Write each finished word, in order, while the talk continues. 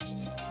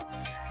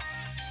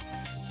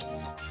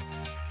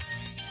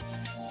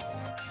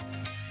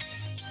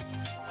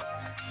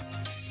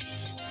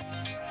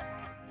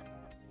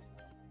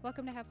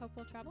Welcome to Have Hope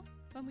Will Travel.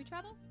 When we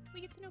travel, we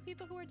get to know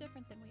people who are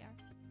different than we are.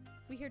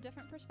 We hear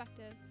different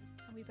perspectives,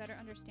 and we better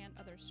understand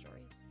others'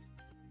 stories.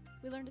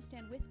 We learn to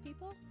stand with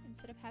people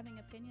instead of having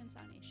opinions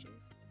on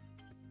issues.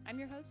 I'm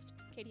your host,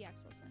 Katie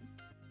Axelson.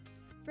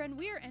 Friend,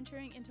 we are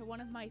entering into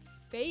one of my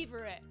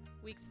favorite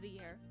weeks of the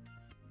year,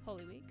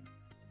 Holy Week.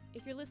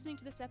 If you're listening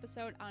to this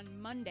episode on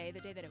Monday,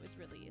 the day that it was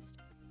released,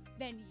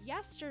 then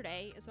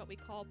yesterday is what we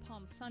call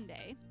Palm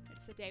Sunday.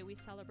 It's the day we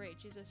celebrate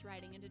Jesus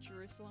riding into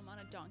Jerusalem on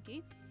a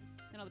donkey,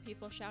 and all the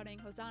people shouting,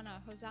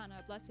 Hosanna,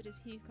 Hosanna, blessed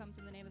is he who comes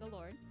in the name of the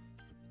Lord.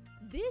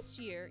 This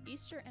year,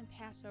 Easter and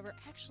Passover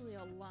actually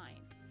align.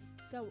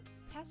 So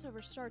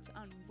Passover starts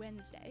on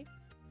Wednesday,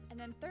 and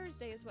then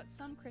Thursday is what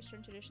some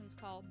Christian traditions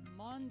call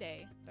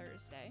Maundy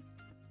Thursday.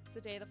 It's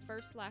the day of the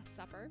first Last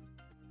Supper.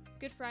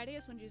 Good Friday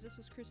is when Jesus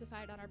was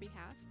crucified on our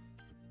behalf.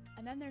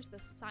 And then there's the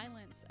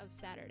silence of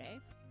Saturday.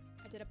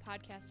 I did a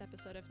podcast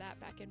episode of that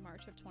back in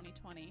March of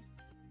 2020.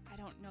 I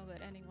don't know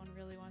that anyone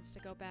really wants to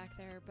go back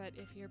there, but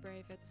if you're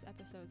brave, it's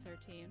episode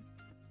 13.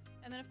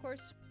 And then, of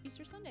course,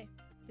 Easter Sunday,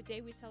 the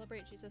day we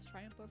celebrate Jesus'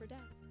 triumph over death.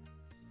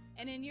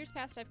 And in years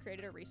past, I've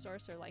created a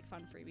resource or like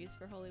fun freebies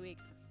for Holy Week.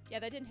 Yeah,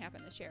 that didn't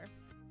happen this year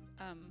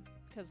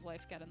because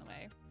life got in the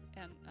way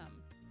and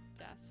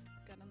death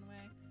got in the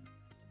way.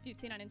 If you've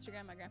seen on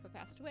Instagram, my grandpa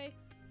passed away.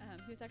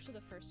 He was actually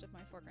the first of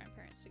my 4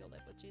 grandparents to go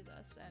live with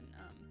Jesus. And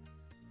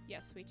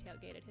yes, we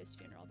tailgated his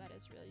funeral. That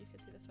is real. You can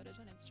see the footage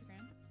on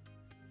Instagram.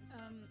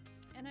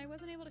 And I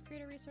wasn't able to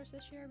create a resource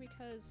this year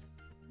because,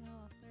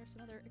 well, there are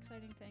some other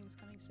exciting things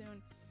coming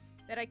soon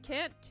that I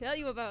can't tell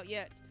you about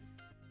yet.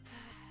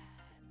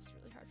 It's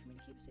really hard for me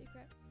to keep a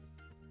secret.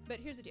 But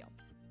here's the deal.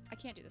 I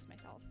can't do this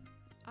myself.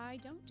 I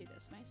don't do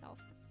this myself.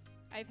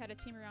 I've had a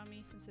team around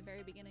me since the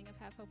very beginning of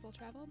Have Hope Will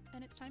Travel,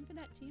 and it's time for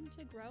that team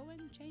to grow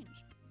and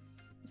change.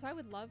 And so I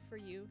would love for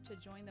you to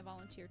join the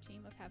volunteer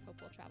team of Have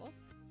Hope Will Travel.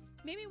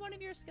 Maybe one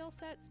of your skill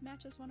sets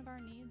matches one of our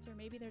needs, or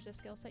maybe there's a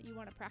skill set you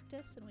want to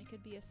practice, and we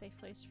could be a safe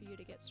place for you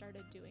to get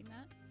started doing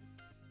that.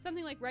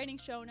 Something like writing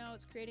show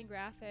notes, creating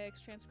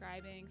graphics,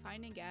 transcribing,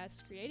 finding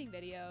guests, creating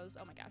videos.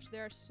 Oh my gosh,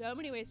 there are so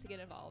many ways to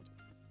get involved.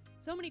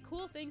 So many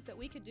cool things that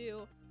we could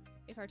do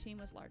if our team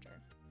was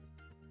larger.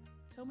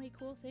 So many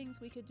cool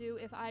things we could do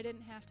if I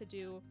didn't have to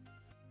do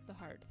the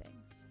hard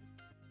things.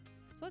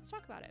 So let's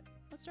talk about it.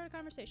 Let's start a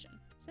conversation.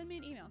 Send me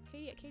an email,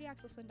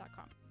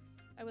 katie@katieaxelson.com.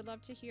 I would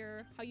love to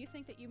hear how you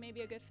think that you may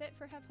be a good fit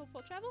for Have Hope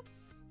Will Travel,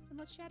 and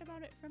let's chat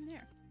about it from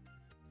there.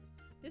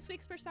 This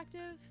week's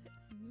perspective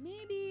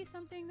may be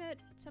something that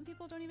some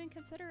people don't even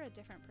consider a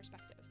different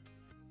perspective.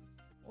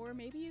 Or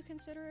maybe you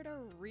consider it a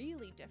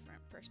really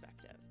different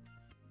perspective.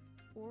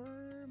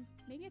 Or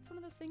maybe it's one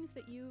of those things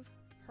that you've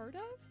heard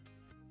of,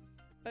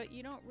 but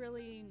you don't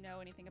really know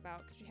anything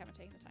about because you haven't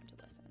taken the time to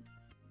listen.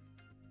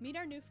 Meet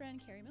our new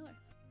friend, Carrie Miller.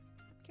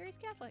 Carrie's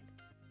Catholic.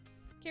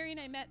 Carrie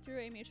and I met through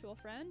a mutual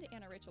friend,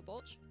 Anna Rachel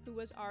Bolch, who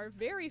was our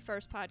very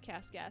first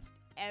podcast guest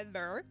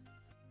ever,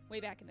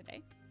 way back in the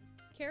day.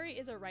 Carrie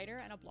is a writer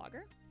and a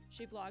blogger.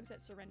 She blogs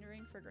at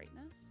Surrendering for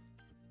Greatness.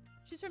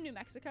 She's from New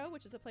Mexico,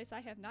 which is a place I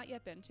have not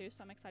yet been to,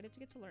 so I'm excited to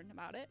get to learn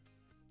about it.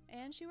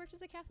 And she worked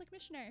as a Catholic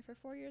missionary for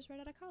 4 years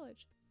right out of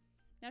college.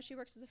 Now she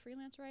works as a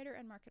freelance writer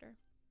and marketer.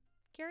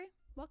 Carrie,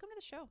 welcome to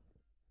the show.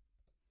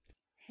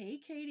 Hey,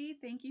 Katie.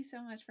 Thank you so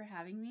much for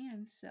having me.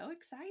 I'm so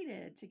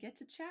excited to get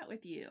to chat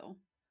with you.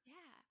 Yeah,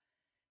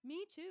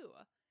 me too.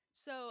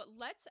 So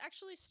let's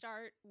actually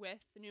start with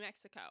New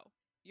Mexico.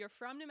 You're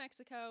from New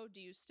Mexico. Do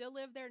you still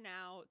live there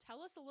now?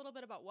 Tell us a little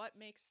bit about what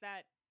makes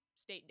that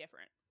state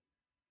different.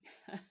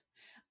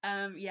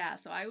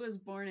 So I was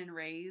born and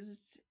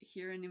raised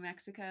here in New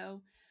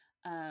Mexico,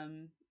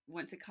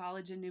 went to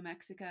college in New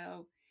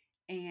Mexico,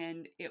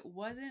 and it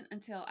wasn't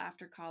until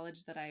after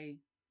college that I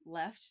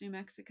left New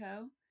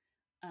Mexico.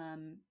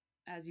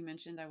 As you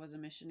mentioned, I was a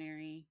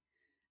missionary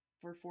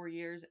for 4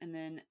 years, and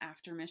then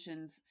after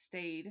missions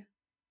stayed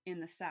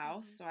in the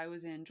South. Mm-hmm. So I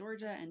was in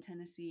Georgia and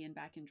Tennessee and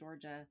back in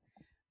Georgia,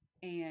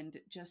 and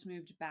just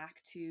moved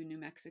back to New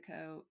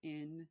Mexico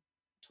in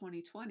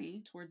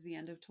 2020, towards the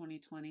end of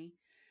 2020.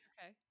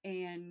 Okay.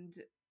 And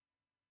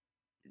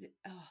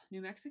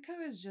New Mexico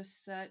is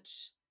just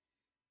such,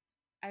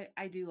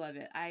 I do love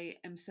it. I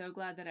am so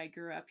glad that I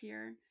grew up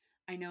here.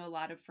 I know a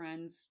lot of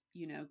friends,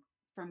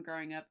 from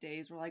growing up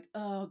days were like,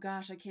 oh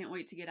gosh, I can't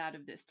wait to get out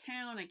of this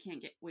town. I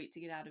can't wait to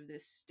get out of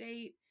this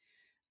state.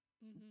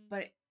 Mm-hmm.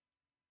 But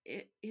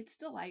it's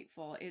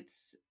delightful.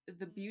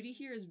 The beauty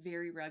here is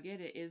very rugged.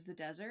 It is the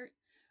desert.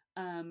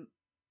 And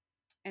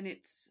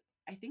it's,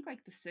 I think,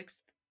 like the 6th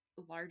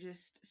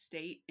largest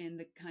state in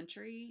the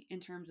country in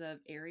terms of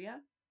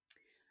area.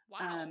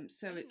 Wow.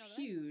 So I didn't it's know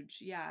that. huge.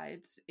 Yeah,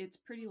 it's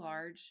pretty Mm-hmm.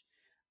 large.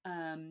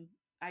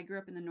 I grew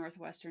up in the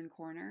northwestern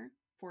corner,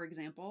 for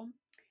example,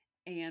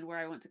 and where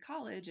I went to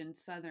college in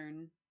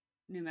southern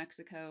New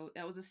Mexico,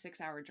 that was a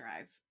 6-hour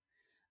drive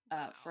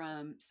Wow.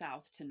 from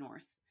south to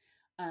north.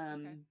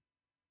 Okay.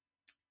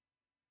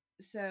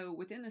 So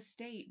within the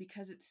state,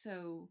 because it's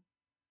so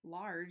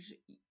large,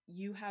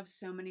 you have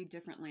so many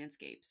different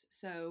landscapes.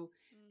 So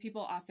Mm.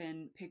 people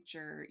often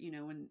picture,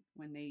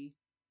 when they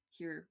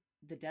hear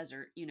the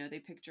desert. They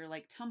picture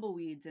like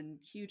tumbleweeds and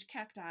huge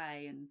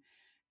cacti and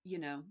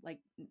like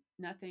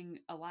nothing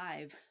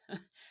alive.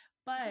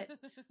 But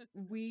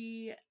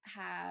we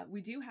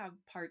do have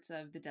parts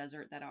of the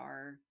desert that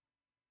are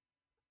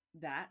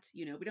that.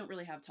 We don't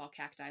really have tall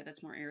cacti.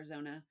 That's more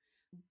Arizona.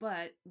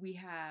 But we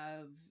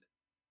have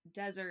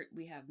desert,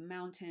 we have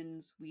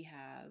mountains, we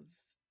have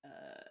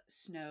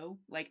snow.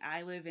 Like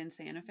I live in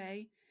Santa Mm,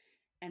 Fe,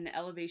 and the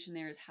elevation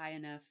there is high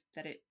enough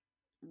that it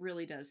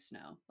really does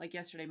snow. Like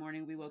yesterday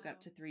morning, we woke up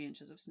wow. to 3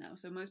 inches of snow.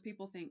 So most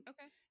people think,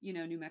 Okay.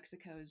 New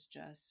Mexico is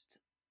just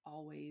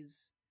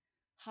always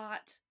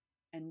hot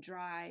and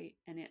dry,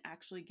 and it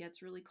actually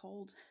gets really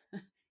cold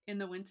in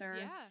the winter,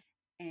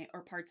 Yeah.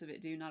 or parts of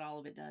it do, not all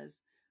of it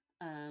does.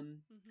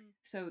 Um, Mhm.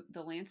 so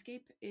the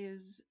landscape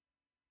is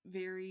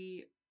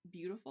very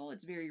beautiful,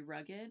 it's very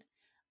rugged.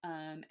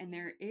 And Yeah.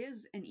 there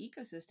is an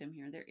ecosystem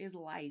here. There is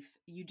life.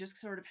 You just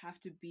sort of have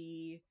to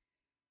be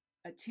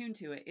attuned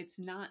to it. It's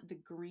not the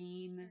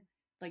green, Sure.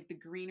 like the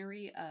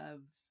greenery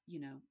of,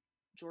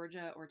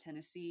 Georgia or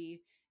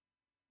Tennessee,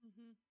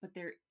 Mhm. but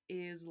there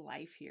is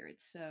life here.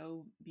 It's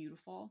so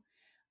beautiful.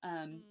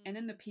 And Mm.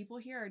 then the people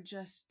here are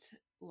just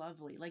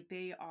lovely. Like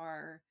they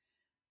are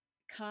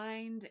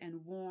kind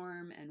and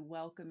warm and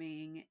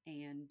welcoming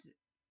and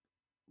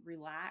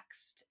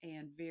relaxed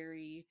and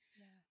very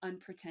Yeah.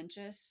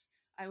 unpretentious,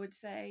 I would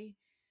say.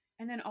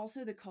 And then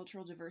also the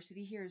cultural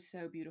diversity here is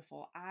so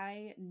beautiful.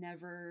 I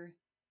never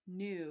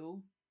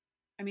knew,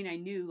 I mean, I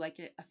knew like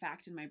a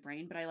fact in my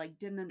brain, but I like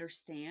didn't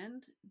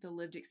understand the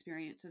lived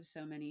experience of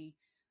so many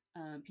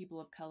people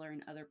of color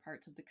in other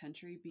parts of the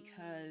country, Mm.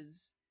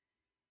 because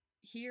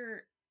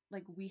here,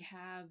 like we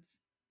have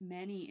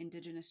many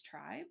indigenous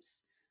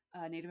tribes,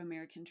 Native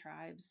American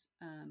tribes,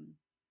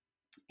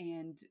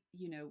 and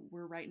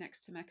we're right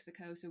next to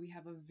Mexico, so we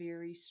have a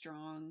very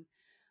strong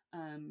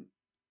um,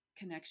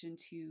 connection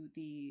to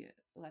the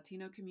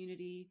Latino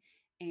community.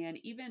 And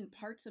even Mhm.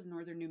 parts of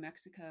northern New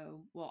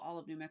Mexico, well, all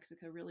of New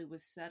Mexico really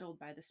was settled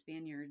by the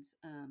Spaniards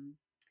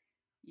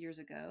years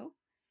ago.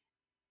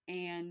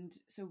 And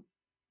so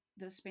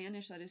the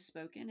Spanish that is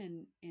spoken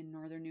in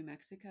northern New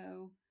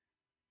Mexico,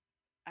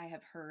 I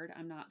have heard,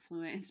 I'm not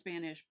fluent in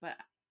Spanish, but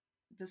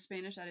the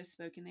Spanish that is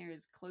spoken there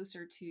is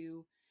closer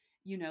to,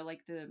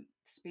 like the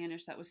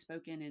Spanish that was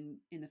spoken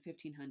in the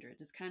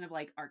 1500s. It's kind of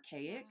like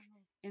archaic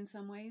Wow. in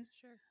some ways.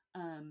 Sure.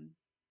 Um,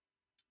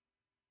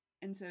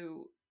 and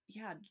so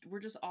yeah, we're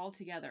just all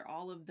together.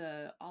 All of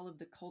the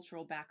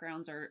cultural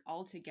backgrounds are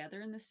all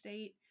together in the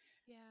state.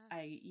 Yeah.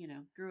 I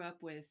grew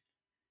up with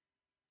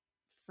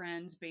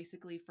friends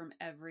basically from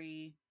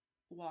every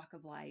walk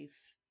of life,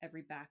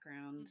 every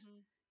background,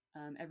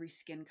 Mhm. every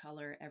skin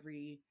color,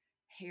 every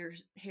hair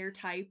Yeah.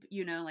 type.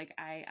 Like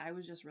I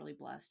was just really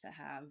blessed to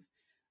have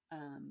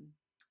um,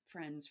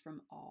 friends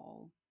from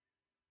all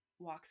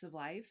walks of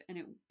life.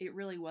 And it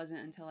really wasn't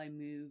Yeah. until I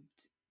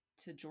moved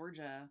to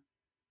Georgia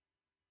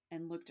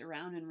and looked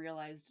around and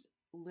realized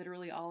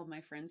literally all of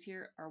my friends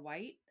here are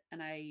white.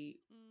 And I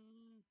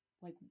Mm.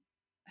 like,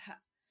 how,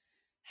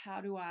 how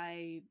do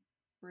I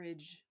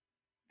bridge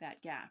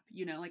that gap?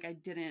 Like I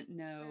didn't Sure.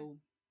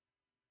 know,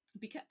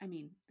 because I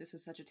mean, this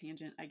is such a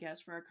tangent, I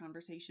guess, for our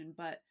conversation,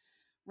 but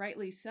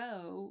rightly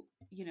so.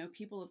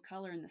 People of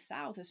color in the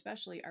South,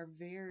 especially, are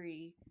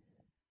very,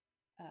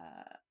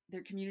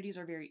 their communities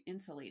are very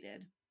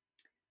insulated.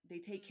 They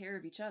take care Mm.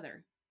 of each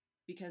other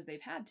because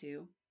they've had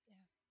to. Yeah.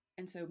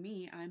 And so,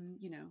 me, I'm,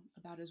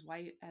 about as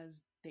white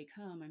as they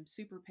come. I'm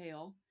super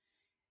pale.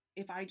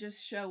 If I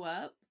just show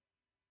up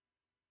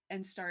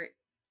and start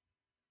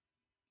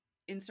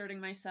inserting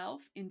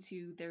myself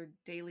into their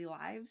daily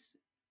lives,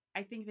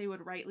 I think they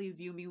would rightly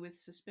view me with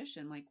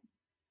suspicion. Like,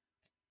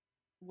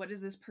 what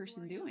is this Who are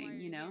person you? Why doing? are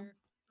you here?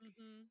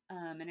 Mhm.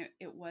 And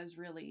it was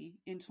really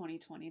in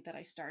 2020 that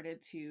I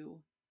started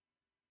to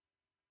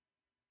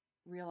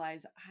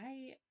realize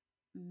I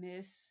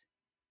miss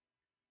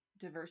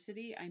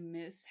diversity. I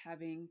miss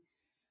having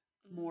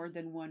more Mm.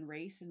 than one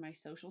race in my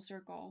social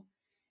circle.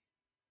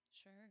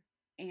 Sure.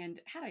 And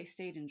had I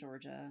stayed in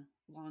Georgia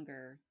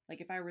longer,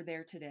 like if I were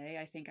there today,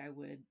 I think I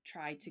would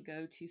try to Mm.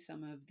 go to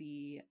some of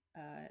the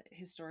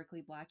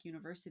historically Black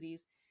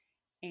universities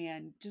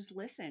and just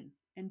listen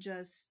and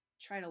just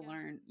try to Yeah.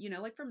 learn,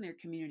 like from their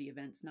community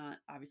events.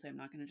 Not obviously, I'm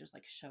not going to just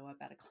like show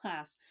up at a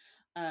class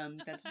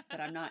that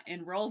I'm not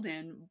enrolled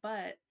in,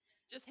 but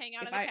Just hang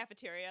out if in the I,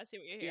 cafeteria, see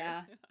what you hear.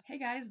 yeah, hey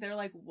guys, they're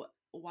like,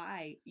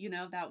 why?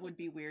 That would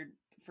be weird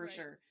for Right.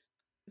 sure.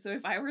 So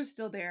if I were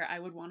still there, I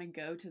would want to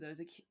go to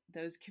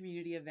those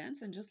community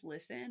events and just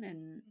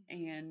listen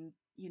Mhm.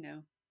 and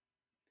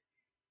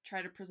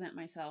try to present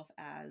myself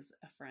as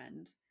a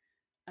friend,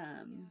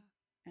 um,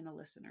 Yeah. and a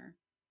listener.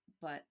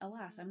 But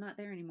alas, I'm Mhm. not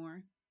there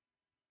anymore.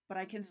 But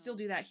I can still No.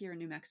 do that here in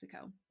New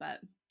Mexico.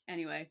 But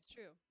anyway, It's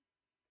true.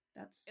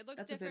 that's It looks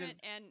that's a bit of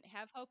different, and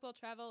Have Hope Will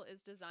Travel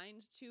is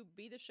designed to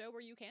be the show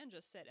where you can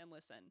just sit and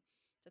listen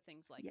to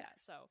things like that.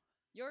 So yes,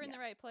 you're in the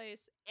right yes,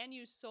 place, and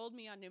you sold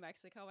me on New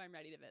Mexico. I'm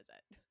ready to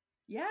visit.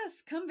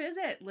 yes. Come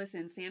visit.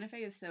 Listen, Santa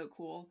Fe is so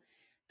cool.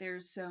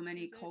 There's so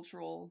many Is it?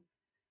 cultural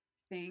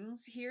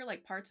things here,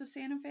 like parts of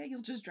Santa Fe,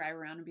 you'll just drive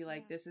around and be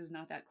like, Yeah. this is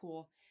not that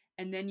cool.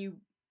 And then you,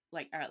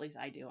 like, or at least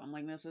I do. I'm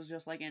like, this is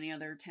just like any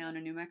other Yeah. town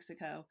in New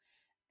Mexico.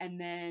 And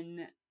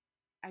then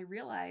I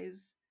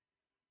realize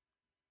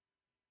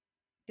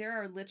there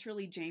are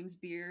literally James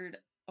Beard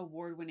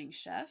award winning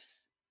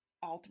chefs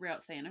all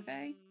throughout Santa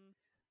Fe. Mm,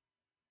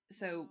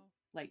 So, wow.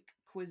 like,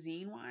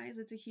 cuisine wise,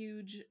 it's a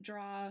huge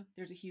draw.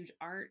 There's a huge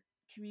art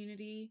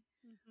community.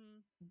 Mm-hmm.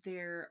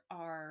 There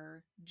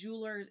are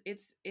jewelers.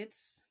 It's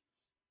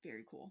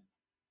very cool.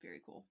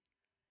 Very cool.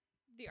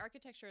 The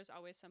architecture is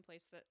always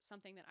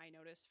something that I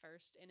notice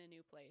first in a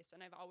new place,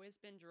 and I've always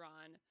been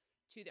drawn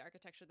to the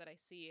architecture that I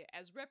see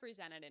as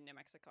represented in New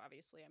Mexico.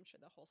 Obviously, I'm sure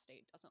the whole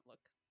state doesn't look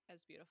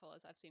as beautiful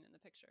as I've seen in the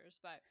pictures,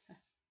 but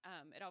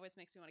it always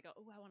makes me want to go,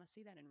 oh, I want to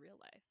see that in real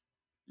life.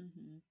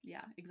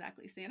 Yeah,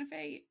 exactly. Santa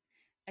Fe,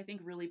 I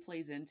think, really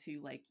plays into,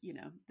 like,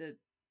 the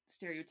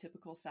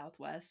stereotypical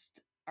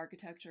Southwest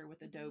architecture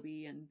with Mm-hmm.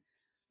 adobe and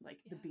like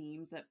the Yeah.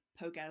 beams that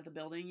poke out of the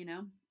building.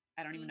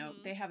 I don't even know.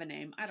 Mm-hmm. They have a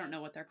name. I don't Yes.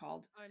 know what they're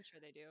called. Oh, I'm sure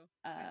they do.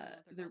 I don't know Uh,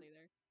 what they're the called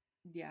either.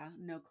 Yeah,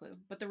 no clue.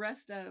 But the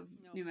rest of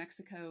Nope. New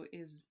Mexico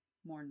is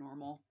more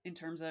normal in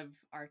terms of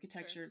Sure.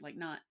 architecture. Like,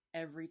 not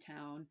every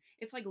town.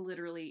 It's like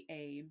literally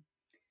a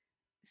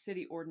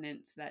city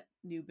ordinance that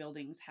new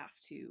buildings have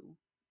to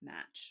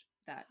match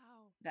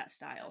Wow. that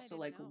style. That I So, didn't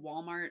like, know.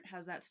 Walmart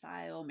has that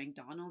style,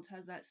 McDonald's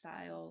has that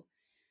style.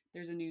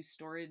 There's a new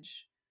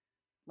storage,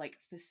 like,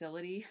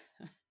 facility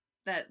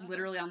that Uh-huh.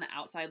 literally on the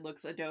outside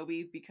looks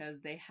adobe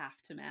because they have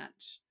to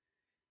match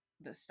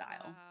the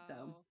style. So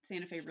Wow.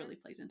 Santa Fe Sure. really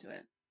plays into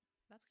it.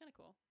 That's kind of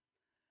cool.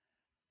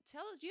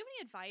 Tell us, do you have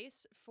any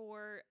advice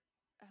for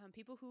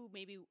people who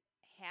maybe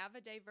have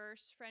a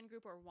diverse friend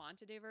group or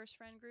want a diverse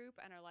friend group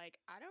and are like,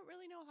 I don't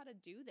really know how to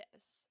do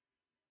this?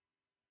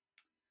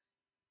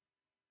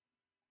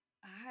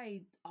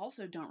 I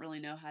also don't really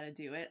know how to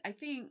do it. I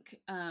think,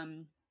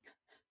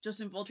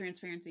 just in full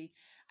transparency,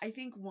 I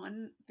think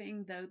one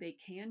thing though they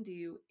can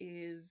do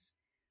is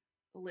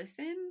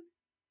listen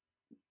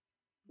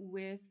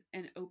with Mm,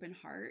 an open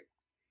heart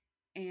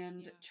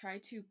and yeah. try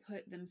to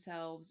put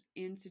themselves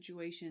in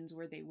situations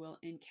where they will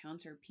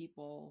encounter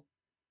people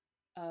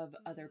of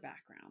other Mm,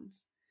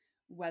 backgrounds.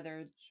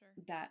 Whether sure.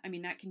 that, I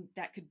mean,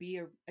 that could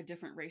be a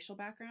different racial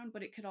background,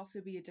 but it could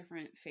also be a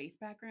different faith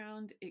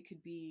background. It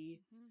could be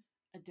Hmm.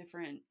 a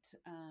different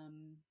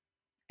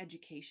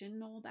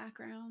educational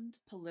background,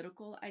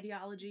 political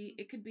ideology. Hmm.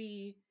 It could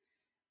be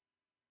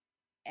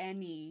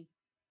any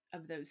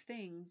of those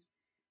things.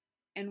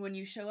 And when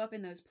you show up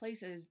in those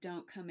places,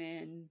 don't come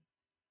in,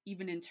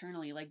 even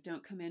internally, like,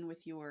 don't come in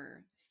with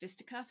your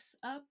fisticuffs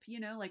up,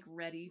 like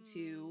ready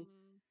to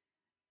Mm,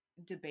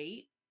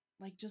 debate.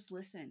 Like, just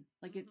listen.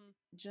 Like, it, hmm.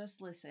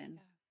 just listen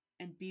Yeah.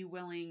 and be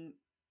willing,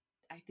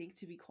 I think,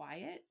 to be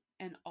quiet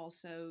and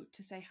also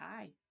to say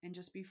hi and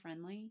just be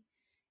friendly,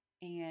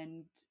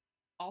 and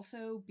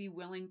also be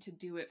willing to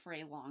do it for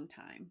a long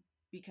time.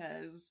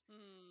 Because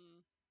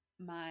Mm,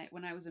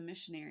 when I was a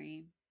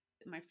missionary,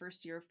 my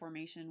first year of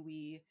formation,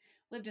 we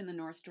lived in the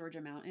North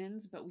Georgia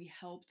mountains, but we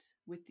helped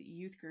with the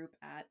youth group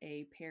at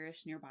a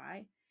parish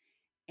nearby.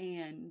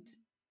 And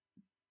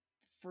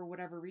for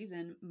whatever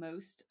reason,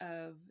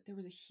 there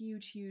was a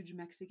huge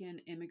Mexican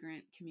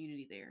immigrant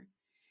community there.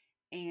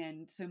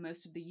 And so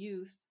most of the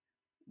youth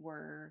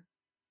were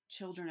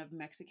children of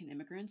Mexican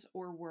immigrants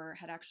or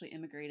had actually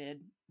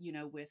immigrated,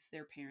 with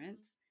their hmm.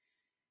 parents.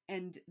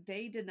 And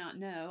they did not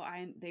know.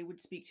 They would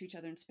speak to each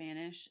other in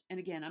Spanish. And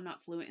again, I'm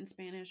not fluent in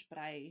Spanish, but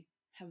I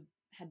have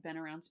had been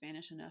around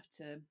Spanish enough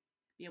to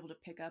be able to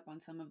pick up on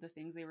some of the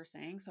things they were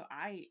saying. So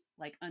I,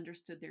 like,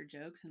 understood their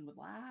jokes and would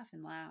laugh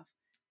and laugh.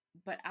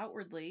 But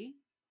outwardly,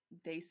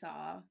 they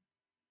saw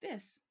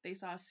this. They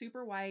saw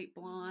super white,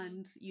 Hmm.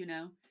 blonde,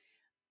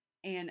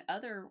 and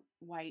other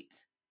white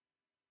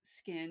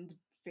skinned,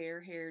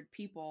 fair haired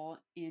people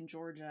in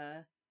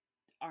Georgia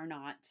are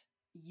not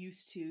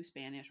used to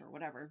Spanish or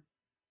whatever.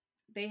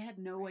 They had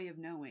no way Right. of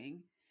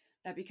knowing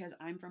that because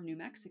I'm from New Mm,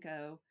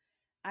 Mexico,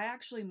 I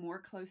actually more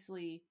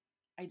closely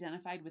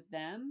identified with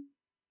them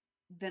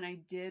than I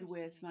did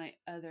with interesting. my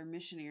other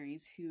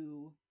missionaries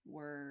who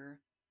were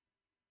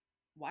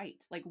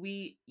white. Like,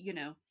 we,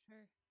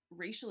 Sure.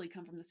 racially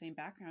come from the same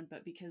background,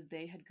 but because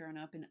they had grown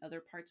up in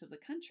other parts of the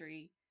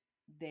country,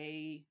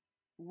 they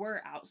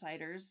were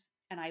outsiders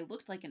and I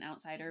looked like an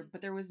outsider, Hmm.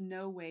 but there was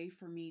no way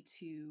for me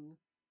to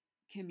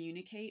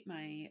communicate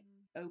my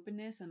Mm,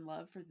 openness and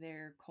love for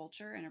their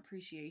culture and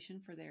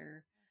appreciation for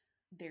their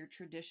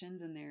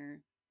traditions and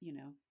their,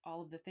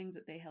 all of the things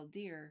that they held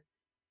dear,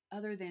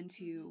 other than hmm.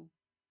 to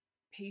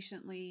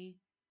patiently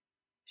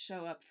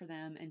show up for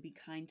them and be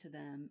kind to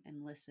them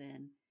and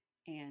listen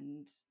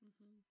and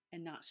Hmm.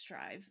 not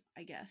strive,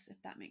 I guess,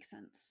 if that makes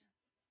sense.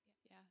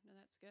 Yeah, no,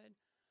 that's good.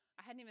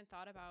 I hadn't even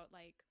thought about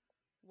like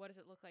what does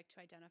it look like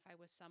to identify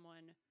with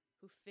someone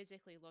who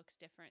physically looks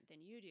different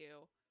than you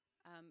do,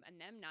 and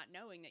them not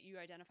knowing that you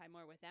identify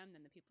more with them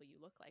than the people you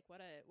look like.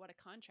 What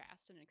a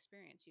contrast and an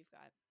experience you've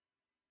got.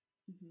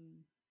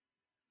 Mm-hmm.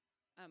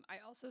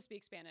 I also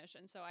speak Spanish,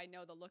 and so I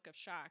know the look of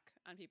shock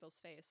on people's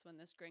face when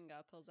this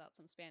gringa pulls out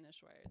some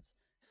Spanish words,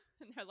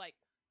 and they're like,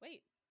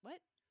 "Wait, what?"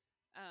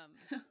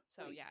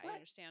 So Wait, yeah, I what?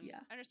 understand. Yeah.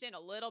 I understand a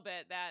little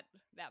bit that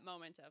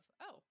moment of,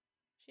 oh,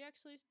 she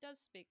actually does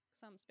speak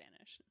some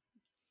Spanish.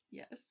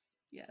 Yes.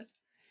 Yes.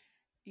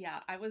 Yeah.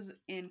 I was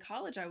in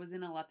college, I was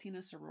in a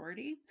Latina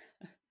sorority,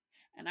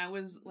 and I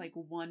was Mm-hmm. like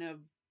one of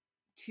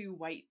two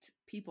white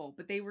people,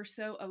 but they were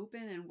so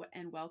open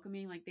and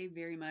welcoming. Like they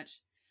very much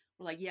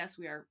were like, yes,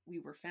 we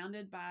were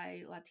founded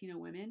by Latino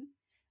women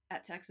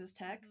at Texas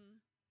Tech, Mm-hmm.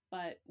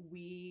 but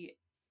we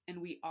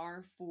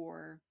are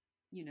for,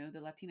 you know, the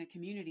Latina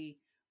community,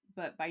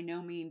 but by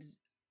no means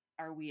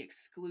are we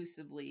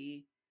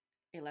exclusively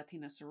a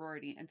Latina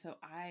sorority. And so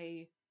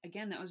I,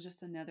 again, that was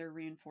just another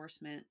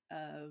reinforcement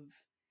of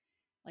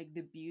like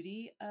the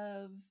beauty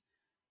of,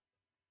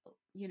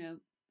 you know,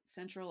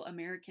 Central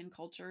American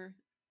culture,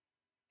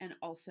 and Yeah.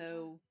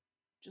 also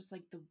just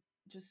like the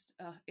just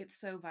it's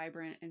so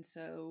vibrant and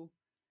so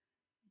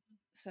Mm-hmm.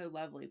 so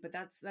lovely. But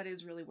that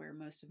is really where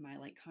most of my It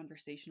like is.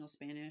 conversational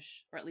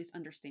Spanish, or at least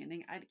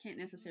understanding, I can't Mm-hmm.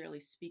 necessarily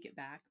speak it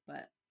back,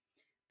 but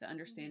the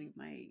understanding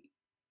Mm-hmm. of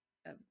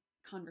my of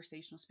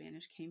conversational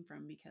Spanish came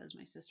from because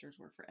my sisters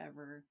were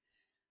forever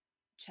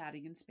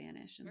chatting in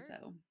Spanish. And Sure.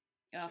 so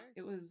Sure.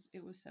 it was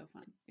so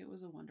fun. It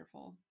was a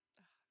wonderful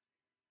Ugh,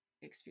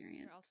 you're also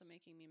experience.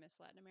 making me miss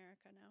Latin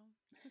America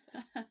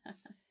now.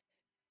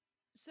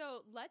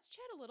 So let's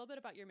chat a little bit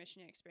about your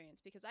missionary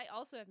experience because I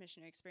also have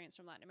missionary experience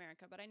from Latin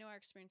America, but I know our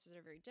experiences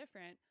are very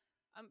different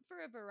for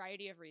a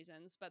variety of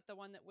reasons. But the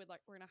one that we're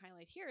going to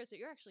highlight here is that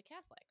you're actually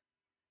Catholic.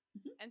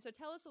 And so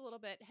tell us a little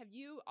bit. Have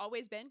you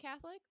always been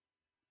Catholic?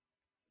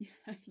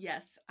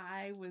 Yes,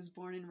 I was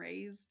born and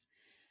raised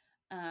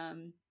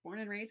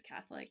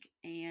Catholic,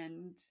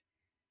 and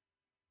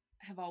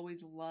have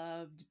always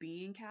loved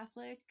being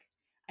Catholic.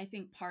 I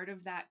think part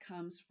of that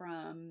comes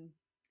from,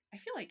 I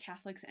feel like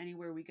Catholics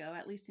anywhere we go,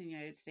 at least in the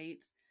United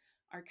States,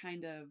 are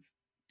kind of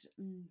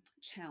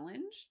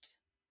challenged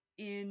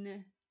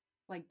in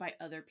like by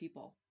other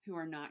people who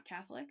are not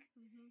Catholic.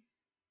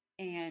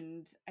 Mm-hmm. Yeah.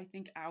 And I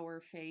think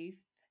our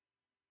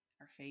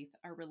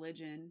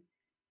religion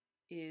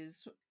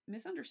is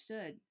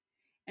misunderstood.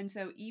 And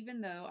so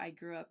even though I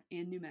grew up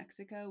in New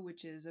Mexico,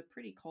 which is a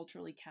pretty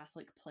culturally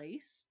Catholic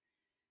place,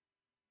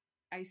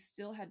 I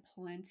still had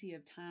plenty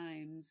of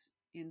times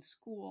in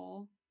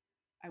school.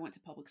 I went to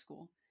public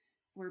school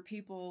where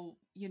people,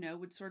 you know,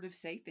 would sort of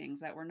say things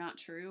that were not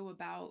true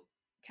about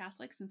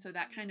Catholics. And so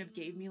that kind of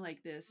gave me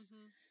like this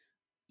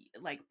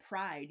Mm-hmm. like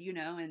pride, you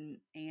know, and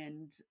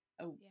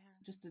a, Yeah.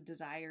 just a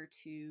desire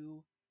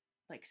to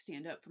like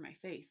stand up for my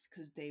faith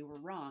because they were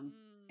wrong.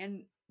 Mm.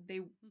 And they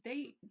Mm-hmm.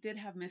 they did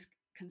have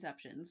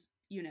misconceptions,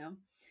 you know.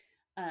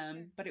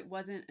 Sure. But it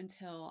wasn't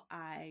until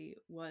I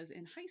was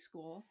in high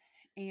school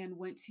and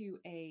went to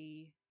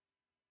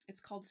it's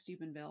called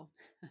Steubenville.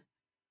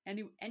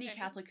 Any Okay.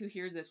 Catholic who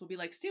hears this will be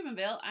like,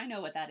 Steubenville, I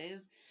know what that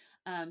is.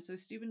 So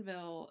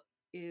Steubenville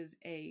is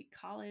a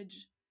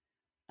college.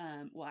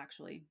 Well,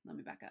 actually, let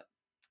me back up.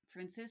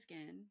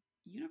 Franciscan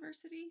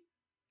University.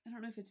 I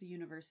don't know if it's a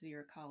university or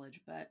a college,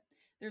 but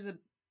there's a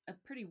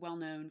pretty well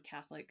known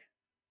Catholic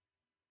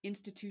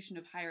institution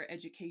of higher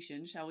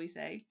education, shall we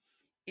say,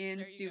 in There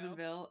you go.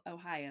 Steubenville,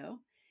 Ohio.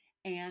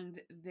 And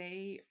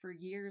they, for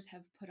years,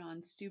 have put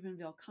on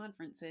Steubenville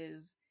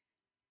conferences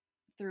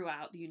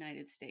throughout the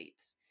United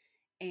States.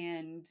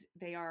 And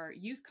they are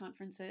youth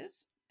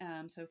conferences.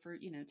 So for,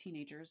 you know,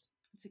 teenagers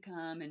to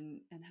come and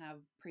have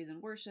praise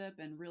and worship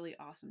and really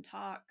awesome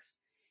talks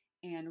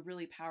and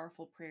really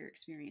powerful prayer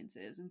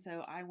experiences. And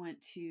so I went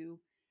to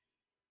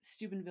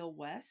Steubenville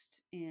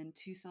West in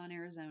Tucson,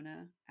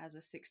 Arizona as a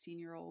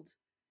 16-year-old,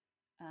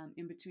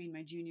 in between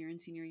my junior and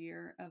senior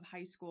year of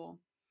high school.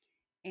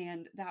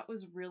 And that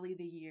was really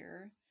the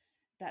year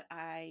that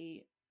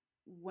I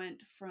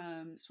went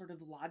from sort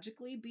of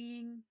logically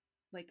being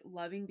like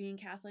loving being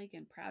Catholic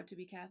and proud to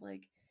be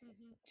Catholic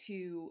Mm-hmm.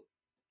 to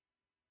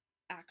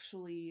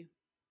actually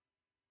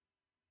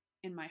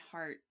in my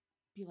heart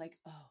be like,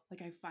 oh,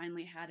 like I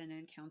finally had an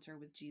encounter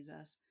with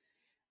Jesus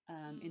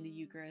in the Mm.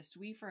 Eucharist.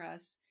 We, for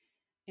us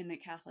in the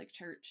Catholic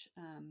Church,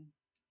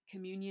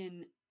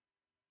 communion,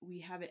 we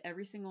have it at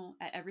every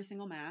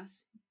single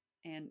mass.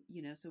 And,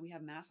 you know, so we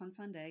have mass on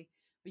Sunday,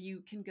 but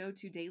you can go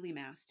to daily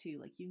mass too.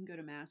 Like you can go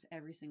to mass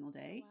every single Oh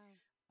day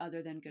wow.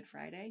 other than Good Mm-hmm.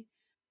 Friday.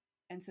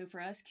 And so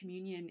for us,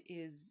 communion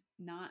is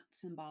not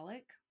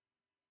symbolic.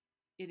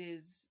 It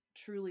is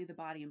truly the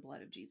body and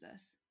blood of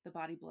Jesus, the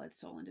body, blood,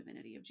 soul, and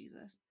divinity of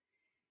Jesus.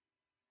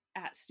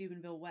 At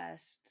Steubenville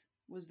West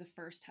was the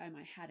first time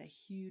I had a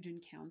huge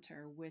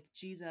encounter with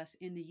Jesus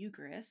in the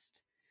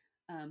Eucharist,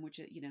 which,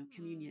 you know, Mm.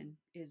 communion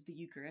is the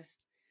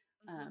Eucharist.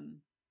 Mm-hmm.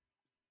 Um,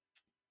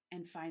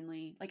 and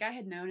finally, like I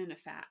had known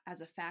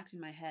as a fact in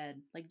my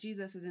head, like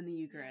Jesus is in the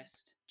Yeah.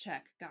 Eucharist.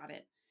 Check, got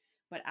it.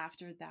 But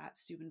after that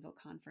Steubenville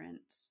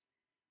conference,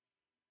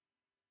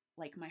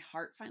 like my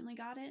heart finally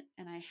got it,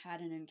 and I had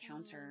an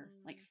encounter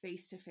like Mm.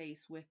 face to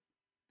face with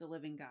the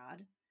living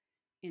God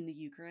in the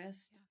Yeah.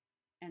 Eucharist.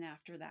 And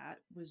after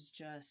that was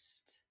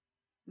just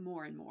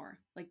more and more.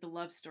 Like the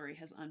love story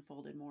has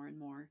unfolded more and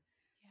more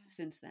Yeah.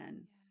 since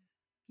then.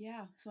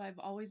 Yeah. So I've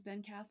always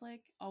been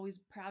Catholic, always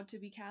proud to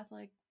be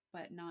Catholic,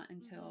 but not Yeah.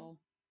 Mm-hmm. until,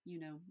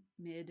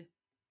 mid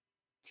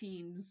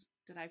teens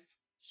did I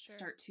Sure.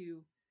 start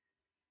to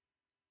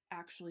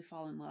actually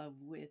fall in love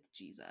with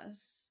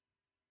Jesus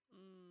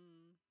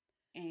Mm.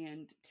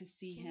 and to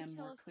see Can you him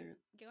tell more us? clear.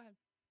 Go ahead.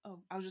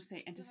 Oh, I was just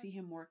saying, and Go to ahead. see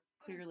him more Go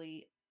ahead.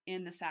 clearly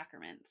in the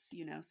sacraments,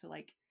 so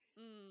like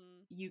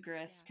Mm.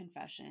 Eucharist, Yeah.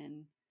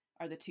 confession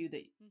are the two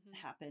that Mm-hmm.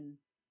 happen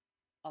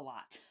a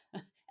lot.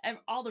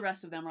 All the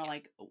rest of them are Yeah.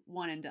 like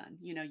one and done.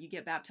 You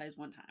get baptized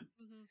one time,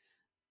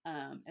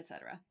 Mm-hmm.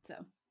 etc.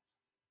 So,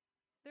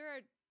 There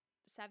are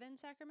 7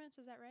 sacraments.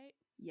 Is that right?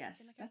 In the yes,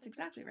 that's Catholic Church.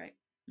 exactly right.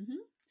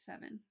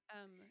 7.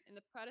 In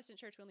the Protestant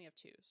Church, we only have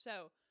 2.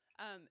 So,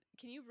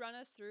 can you run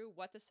us through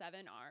what the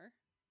 7 are?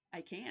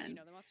 I Do you can.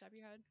 know them off the top of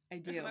your head? I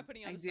Am I do.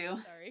 putting you on I the do.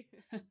 spot? Sorry.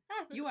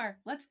 You are.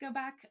 Let's go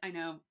back. I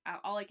know.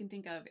 All I can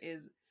think of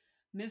is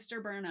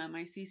Mr. Burnham,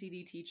 my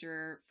CCD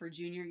teacher for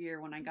junior year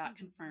when I got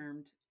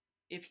confirmed.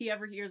 If he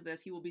ever hears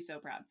this, he will be so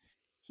proud.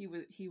 He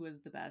was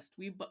the best.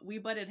 We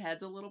butted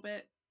heads a little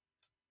bit,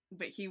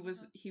 but he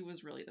was Uh-huh. he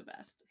was really the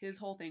best. His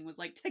whole thing was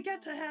like, to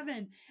get to Aw.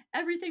 heaven.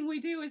 Everything we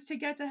do is to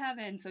get to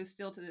heaven. So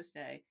still to this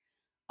day,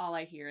 all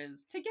I hear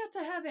is to get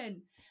to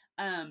heaven.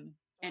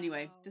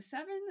 Anyway, Wow. the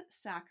 7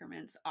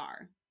 sacraments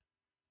are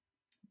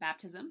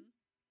baptism,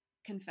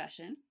 Mm-hmm.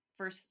 confession,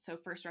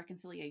 first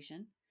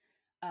reconciliation,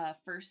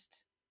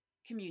 first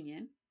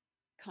communion,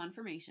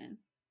 confirmation,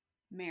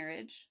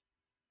 marriage,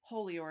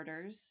 holy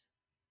orders,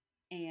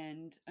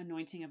 and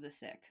anointing of the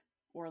sick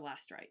or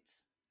last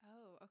rites.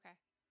 Oh, okay.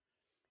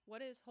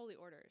 What is holy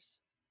orders?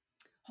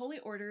 Holy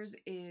orders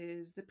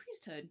is the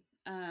priesthood.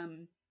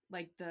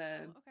 Like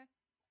the Oh, okay.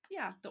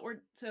 yeah, the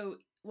or so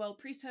well,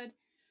 priesthood,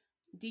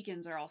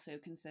 deacons are also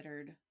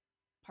considered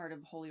part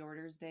of holy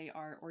orders. They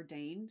are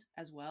ordained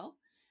as well.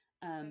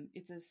 Okay.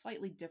 It's a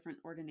slightly different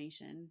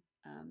ordination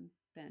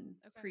than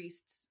Okay.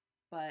 priests,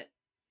 but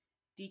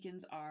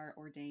deacons are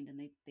ordained and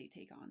they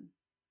take on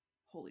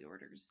holy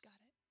orders Got it.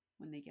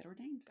 when they get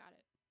ordained. Got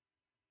it.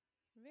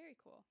 Very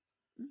cool.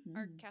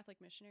 Are Hmm.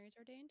 Catholic missionaries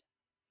ordained?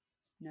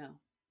 No,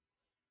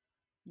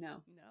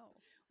 no.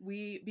 No.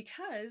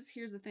 Because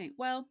here's the thing.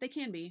 Well, they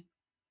can be.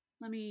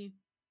 Let me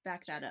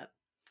back that Sure. up.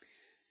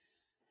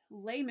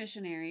 Lay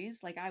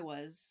missionaries, like I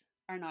was,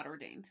 are not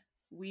ordained.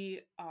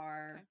 We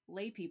are Okay.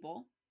 lay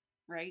people,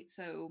 right?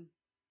 So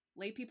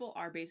lay people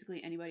are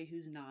basically anybody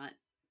who's not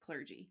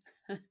clergy.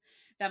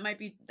 That might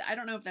be, I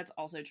don't know if that's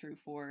also true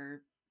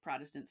for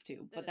Protestants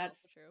too, That but is also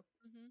that's true.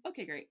 Mm-hmm.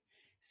 okay, great.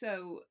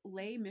 So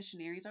lay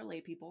missionaries are lay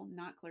people,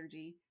 not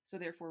clergy. So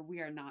therefore, we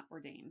are not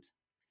ordained.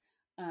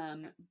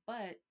 Okay.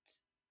 But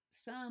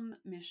some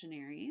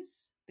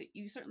missionaries, that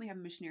you certainly have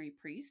missionary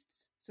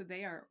priests, so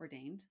they are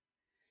ordained.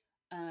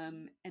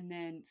 Mm-hmm. And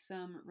then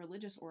some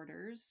religious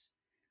orders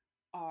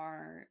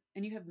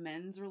and you have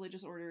men's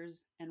religious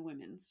orders and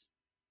women's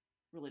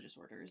religious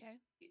orders. Okay.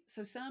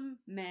 So some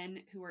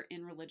men who are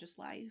in religious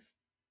life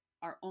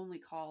are only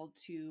called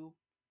to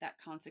that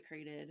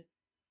consecrated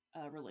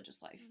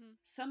religious life. Mm-hmm.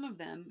 Some of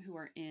them who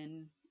are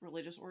in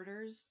religious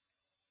orders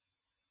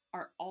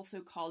are also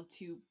called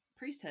to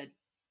priesthood.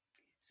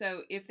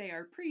 So if they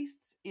are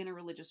priests in a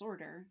religious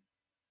order,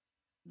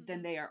 then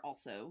Mm-hmm. they are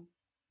also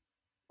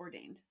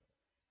ordained.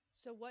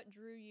 So, what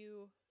drew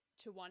you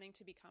to wanting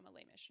to become a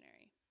lay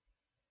missionary?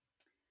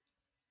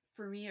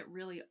 For me, it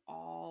really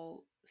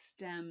all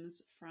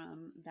stems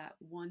from that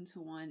one to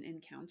one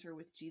encounter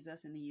with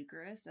Jesus in the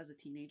Eucharist as a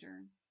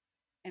teenager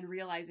and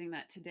realizing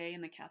that today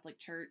in the Catholic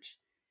Church,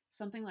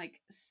 something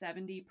like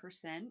 70%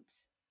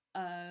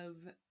 of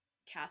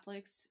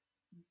Catholics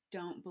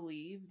don't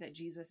believe that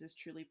Jesus is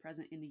truly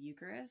present in the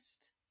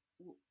Eucharist,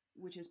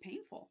 which is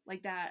painful.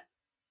 Like that,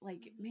 like,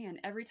 Mm-hmm. man,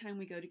 every time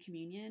we go to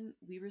communion,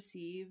 we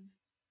receive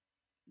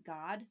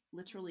God,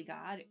 literally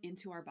God, Mm.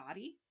 into our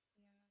body.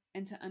 Yeah.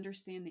 And to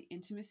understand the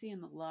intimacy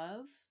and the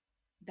love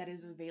that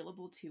is Mm-hmm.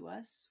 available to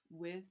us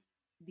with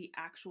the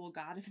actual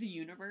God of the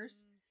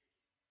universe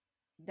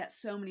Mm. that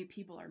so many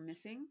people are Sure.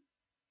 missing.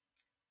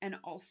 And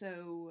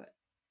also,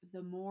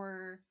 the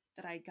more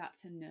that I got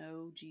to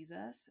know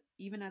Jesus,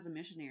 even as a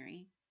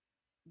missionary,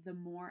 the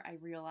more I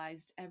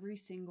realized every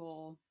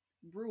single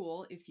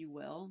rule, if you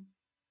will,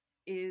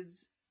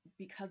 is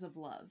because of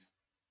love,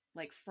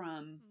 like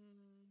from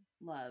Mm.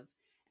 love.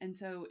 And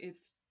so, if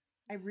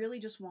I Yeah. really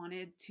just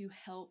wanted to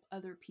help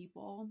other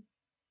people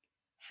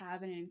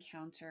have an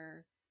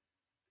encounter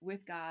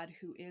with God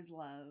who is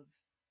love,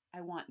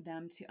 I want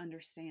them to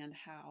understand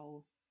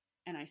how,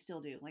 and I still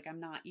do. Like,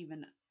 I'm not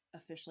even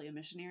officially a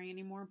missionary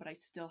anymore, but I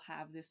still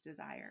have this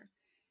desire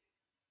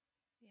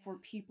for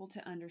Yeah. people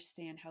to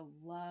understand how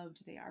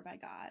loved they are by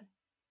God.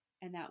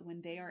 And that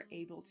when they are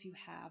able to Mm.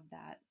 have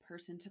that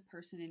person to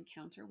person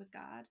encounter with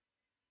God,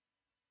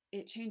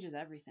 it changes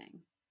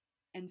everything.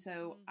 And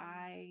so Mm-hmm.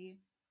 I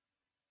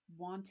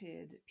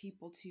wanted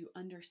people to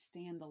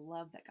understand the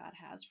love that God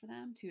has for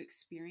them, to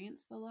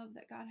experience the love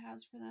that God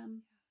has for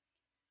them,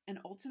 and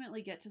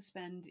ultimately get to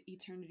spend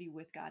eternity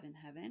with God in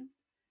heaven.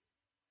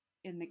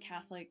 in the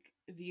Catholic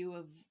view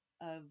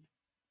of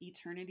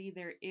eternity,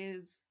 there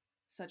is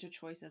such a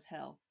choice as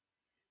hell.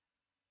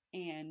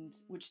 And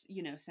which,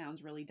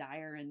 sounds really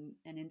dire and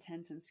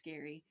intense and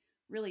scary.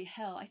 Really,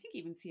 hell, I think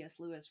even C.S.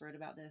 Lewis wrote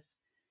about this.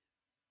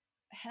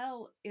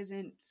 Hell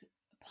isn't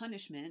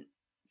punishment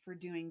for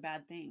doing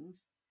bad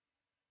things.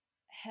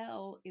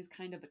 Hell is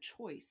kind of a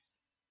choice.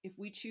 If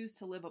we choose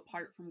to live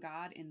apart from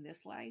God in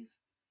this life,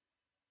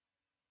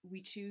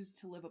 we choose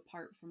to live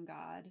apart from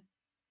God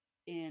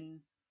in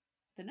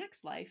the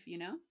next life,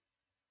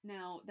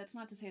 Now, that's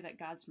not to say that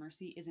God's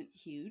mercy isn't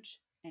huge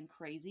and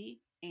crazy.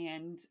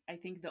 And I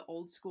think the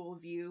old school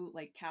view,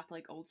 like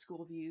Catholic old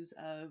school views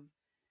of,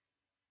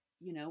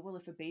 well,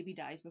 if a baby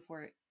dies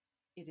before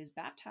it is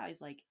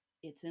baptized, like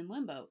it's in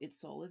limbo, its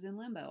soul is in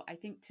limbo. I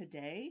think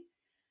today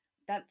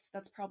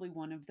that's probably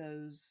one of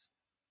those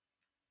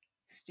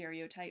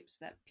stereotypes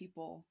that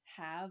people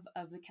have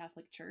of the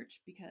Catholic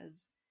Church,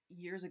 because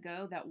years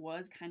ago that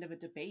was kind of a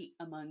debate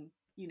among,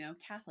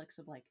 Catholics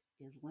of like,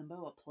 is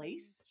limbo a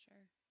place? Sure.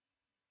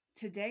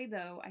 Today,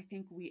 though, I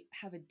think we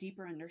have a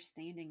deeper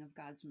understanding of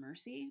God's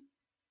mercy.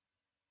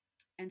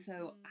 And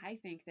so I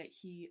think that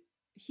he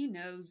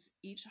knows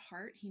each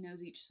heart, he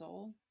knows each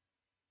soul.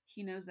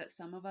 He knows that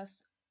some of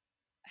us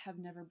have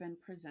never been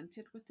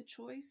presented with the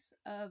choice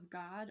of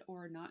God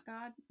or not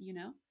God,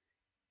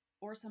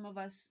 or some of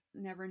us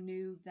never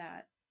knew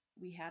that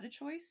we had a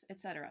choice,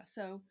 etc.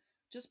 So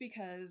just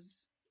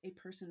because a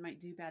person might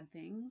do bad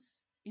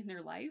things in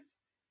their life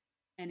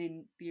and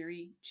in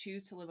theory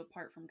choose to live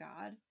apart from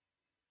God,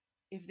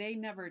 if they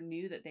never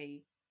knew that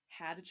they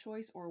had a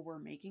choice or were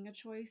making a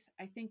choice,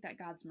 I think that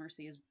God's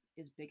mercy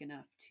is big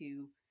enough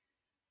to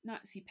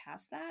not see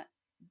past that.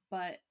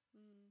 But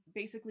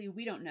basically,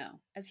 we don't know.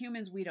 As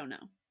humans, we don't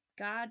know.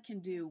 God can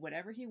do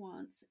whatever he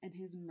wants, and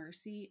his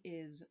mercy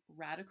is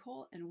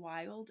radical and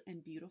wild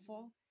and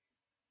beautiful.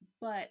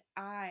 But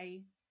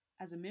I,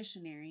 as a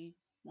missionary,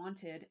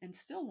 wanted and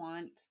still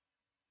want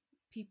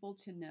people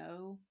to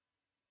know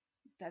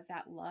that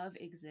that love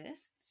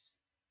exists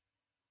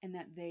and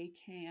that they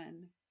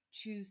can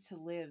choose to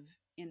live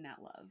in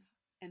that love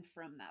and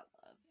from that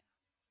love.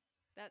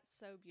 Yeah. That's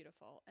so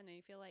beautiful. And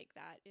I feel like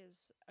that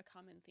is a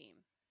common theme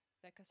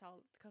that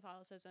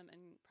Catholicism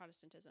and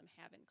Protestantism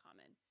have in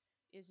common,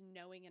 is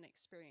knowing and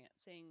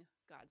experiencing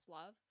God's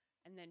love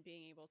and then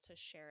being able to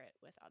share it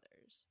with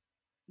others.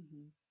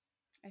 Mm-hmm.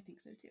 I think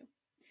so too.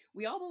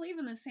 We all believe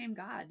in the same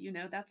God.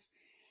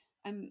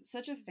 I'm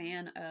such a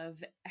fan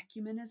of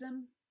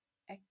ecumenism.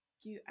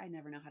 I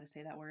never know how to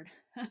say that word.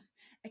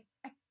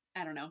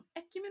 I don't know.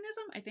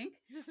 Ecumenism, I think.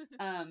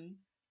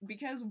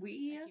 Because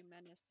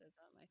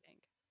Ecumenicism, I think.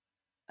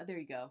 There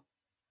you go.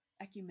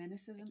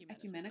 Ecumenicism?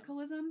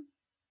 Ecumenicalism?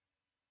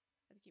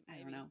 I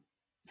don't know.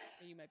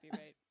 You might be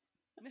right.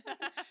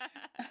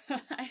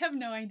 I have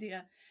no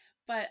idea.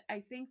 But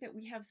I think that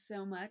we have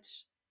so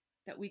much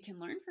that we can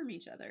learn from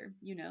each other.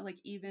 Like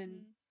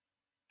even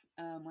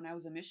when I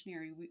was a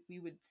missionary, we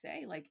would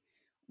say, like,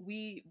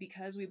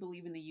 because we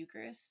believe in the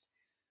Eucharist,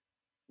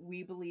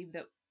 we believe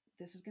that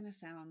this is going to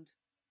sound,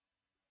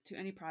 to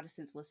any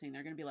Protestants listening,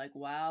 they're going to be like,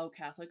 wow,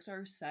 Catholics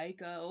are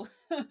psycho.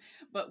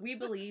 But we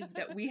believe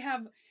that we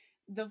have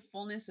the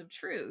fullness of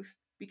truth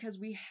because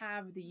we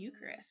have the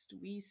Eucharist.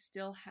 We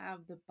still have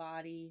the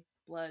body,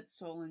 blood,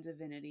 soul, and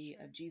divinity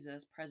of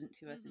Jesus present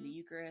to us in the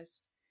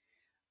Eucharist.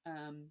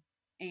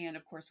 And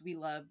of course, we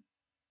love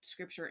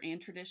scripture and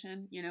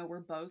tradition. We're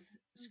both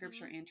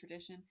scripture and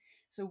tradition.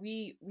 So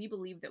we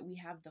believe that we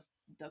have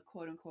the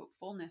quote unquote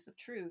fullness of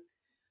truth.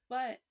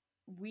 But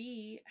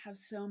we have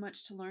so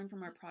much to learn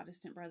from our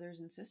Protestant brothers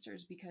and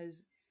sisters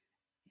because,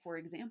 for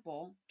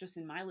example, just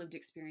in my lived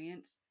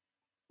experience,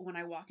 when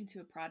I walk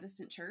into a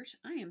Protestant church,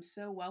 I am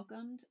so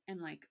welcomed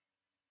and like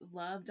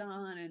loved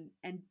on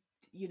and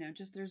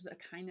just there's a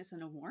kindness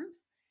and a warmth.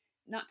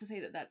 Not to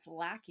say that that's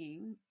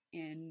lacking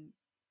in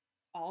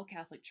all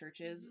Catholic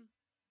churches,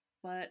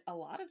 but a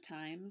lot of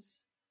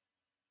times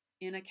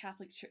in a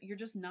Catholic church, you're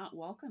just not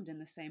welcomed in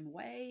the same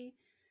way.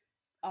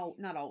 Oh,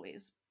 not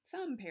always.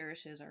 Some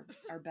parishes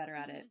are better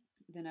at it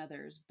than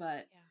others,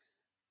 but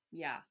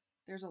yeah,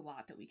 there's a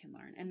lot that we can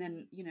learn. And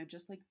then,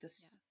 just like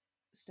this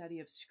study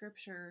of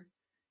scripture,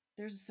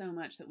 there's so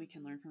much that we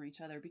can learn from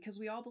each other because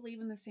we all believe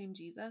in the same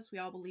Jesus. We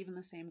all believe in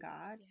the same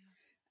God.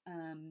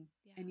 And,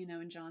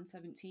 in John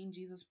 17,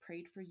 Jesus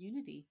prayed for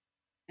unity.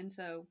 And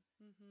so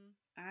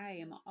I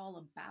am all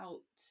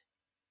about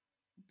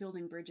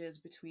building bridges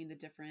between the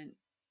different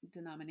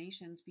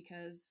denominations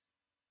because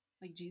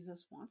like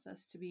Jesus wants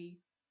us to be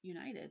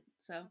united.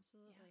 So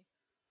absolutely.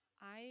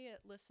 I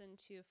listened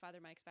to Father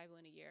Mike's Bible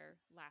in a Year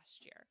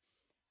last year,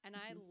 and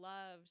I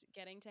loved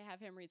getting to have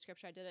him read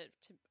scripture. I did it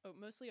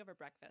mostly over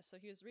breakfast. So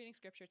he was reading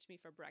scripture to me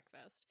for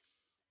breakfast.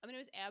 I mean,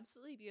 it was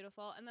absolutely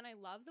beautiful. And then I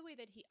love the way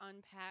that he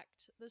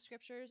unpacked the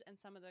scriptures and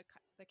some of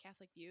the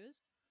Catholic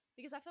views,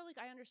 because I feel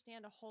like I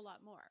understand a whole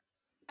lot more.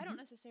 I don't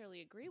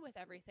necessarily agree with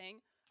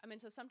everything. I mean,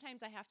 so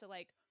sometimes I have to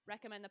like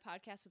recommend the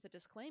podcast with a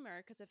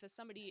disclaimer, because if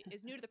somebody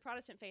is new to the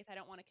Protestant faith, I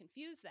don't want to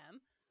confuse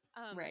them.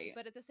 Right.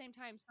 But at the same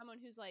time, someone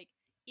who's like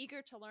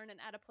eager to learn and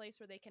at a place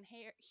where they can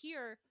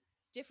hear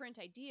different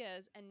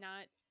ideas and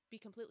not be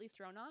completely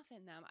thrown off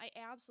in them. I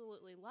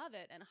absolutely love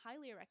it and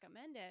highly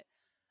recommend it,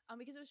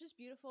 because it was just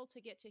beautiful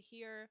to get to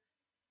hear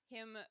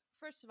him,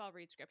 first of all,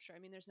 read scripture. I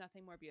mean, there's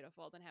nothing more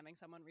beautiful than having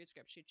someone read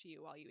scripture to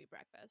you while you eat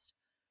breakfast.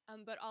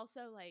 But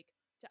also, like,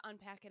 to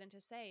unpack it and to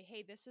say,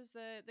 hey, this is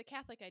the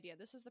Catholic idea,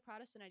 this is the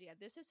Protestant idea,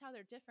 this is how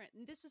they're different,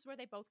 and this is where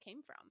they both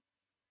came from.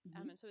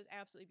 Mm-hmm. And so it was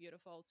absolutely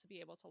beautiful to be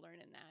able to learn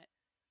in that.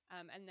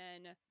 And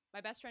then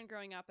my best friend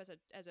growing up as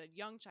a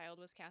young child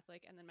was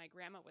Catholic, and then my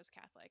grandma was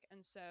Catholic,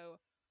 and so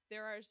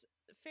there is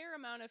a fair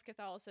amount of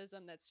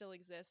Catholicism that still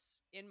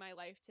exists in my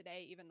life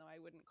today, even though I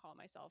wouldn't call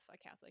myself a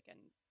Catholic, and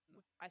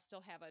I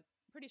still have a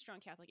pretty strong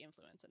Catholic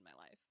influence in my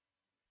life.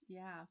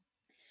 Yeah.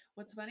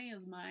 What's funny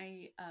is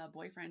my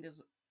boyfriend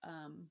is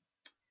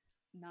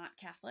not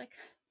Catholic,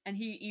 and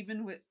he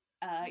even with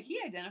he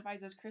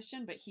identifies as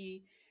Christian, but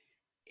he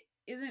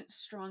isn't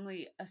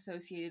strongly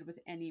associated with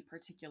any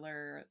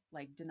particular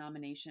like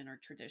denomination or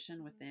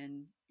tradition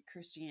within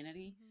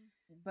Christianity.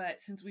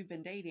 But since we've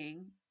been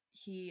dating,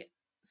 he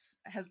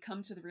has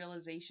come to the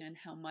realization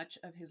how much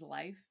of his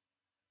life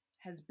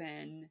has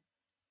been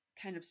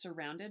kind of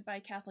surrounded by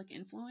Catholic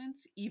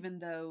influence, even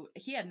though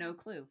he had no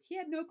clue. He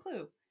had no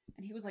clue.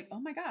 And he was like, Right.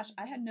 oh my gosh,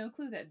 I had no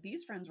clue that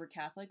these friends were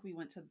Catholic. We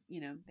went to,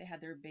 they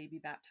had their baby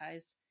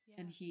baptized. Yeah.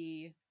 And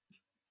he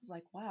was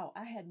like, wow,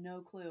 I had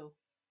no clue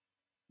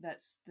that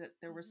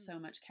there was so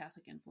much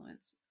Catholic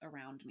influence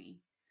around me.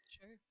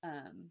 Sure.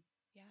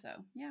 Yeah. So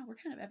yeah, we're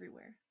kind of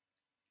everywhere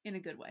in a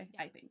good way,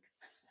 Yeah. I think.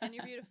 And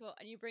you're beautiful,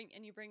 and you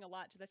bring a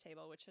lot to the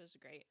table, which is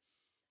great.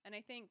 And I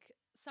think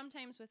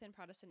sometimes within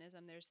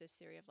Protestantism, there's this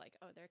theory of like,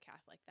 oh, they're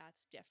Catholic,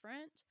 that's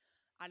different.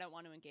 I don't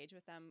want to engage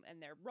with them, and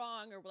they're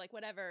wrong, or like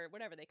whatever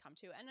they come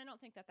to. And I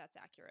don't think that that's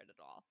accurate at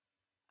all.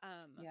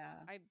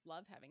 Yeah. I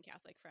love having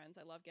Catholic friends.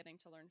 I love getting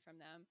to learn from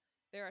them.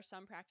 There are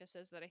some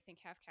practices that I think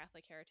have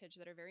Catholic heritage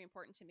that are very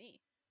important to me.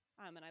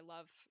 And I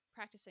love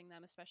practicing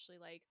them, especially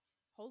like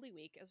Holy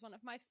Week is one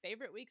of my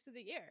favorite weeks of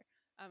the year.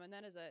 And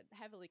that is a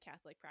heavily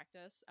Catholic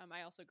practice.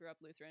 I also grew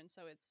up Lutheran,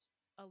 so it's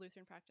a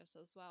Lutheran practice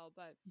as well.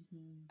 But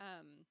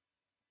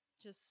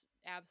just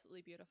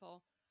absolutely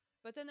beautiful.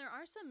 But then there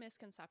are some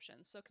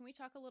misconceptions. So can we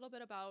talk a little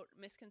bit about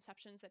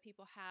misconceptions that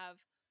people have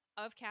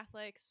of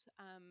Catholics,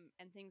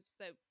 and things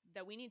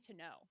that we need to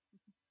know?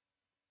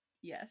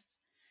 Yes.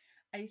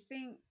 I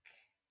think,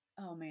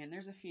 oh man,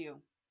 there's a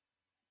few.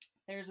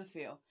 There's a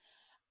few.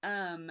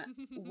 Um,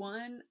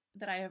 One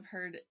that I have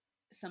heard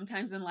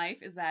sometimes in life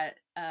is that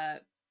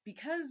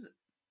because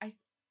I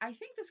I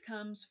think this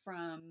comes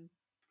from,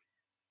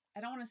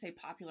 I don't want to say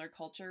popular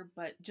culture,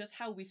 but just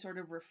how we sort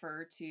of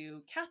refer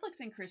to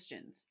Catholics and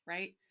Christians,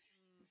 right?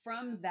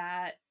 From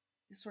that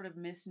sort of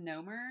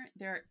misnomer,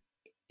 there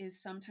is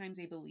sometimes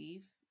a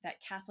belief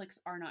that Catholics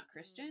are not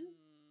Christian,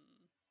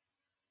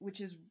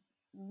 which is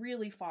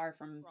really far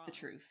from the Wrong.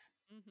 truth.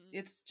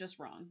 It's just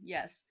wrong.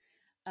 Yes.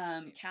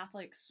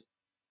 Catholics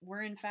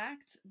were, in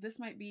fact, this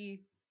might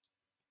be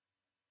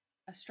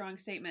a strong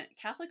statement.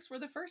 Catholics were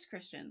the first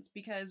Christians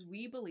because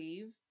we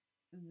believe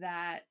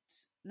that,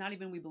 not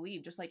even we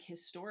believe, just like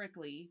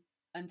historically,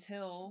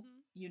 until,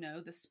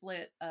 the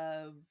split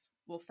of,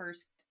 well,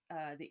 first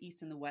the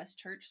East and the West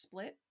church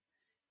split.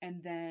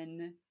 And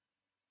then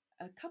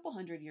a couple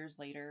hundred years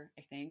later,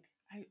 I think,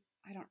 I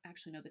don't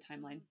actually know the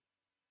timeline,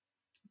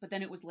 but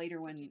then it was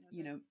later when,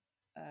 1500.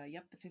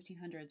 The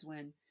 1500s,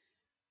 when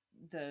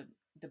the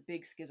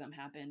big schism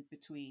happened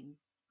between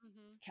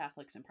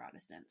Catholics and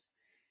Protestants.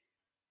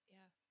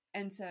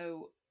 Yeah. And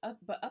so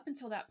up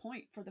until that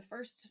point, for the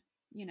first,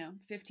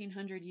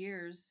 1500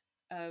 years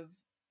of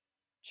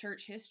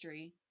church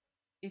history,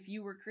 if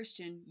you were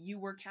Christian, you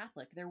were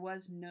Catholic. There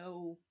was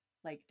no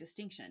like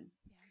distinction.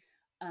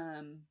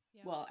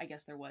 Well, I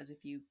guess there was,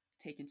 if you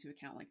take into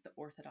account like the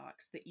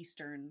Orthodox, the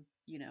Eastern,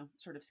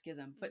 sort of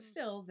schism, but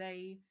still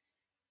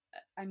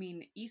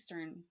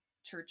Eastern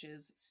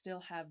churches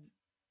still have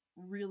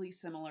really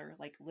similar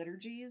like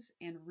liturgies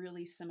and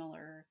really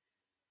similar,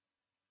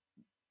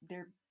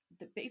 they're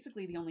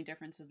basically the only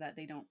difference is that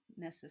they don't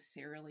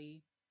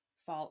necessarily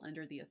fall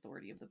under the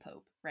authority of the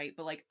Pope, right?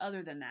 But like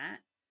other than that,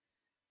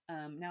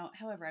 now,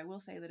 however, I will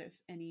say that if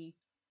any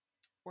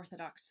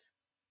Orthodox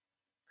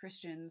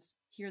Christians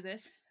hear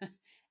this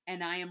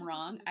and I am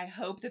wrong, I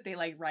hope that they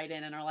like write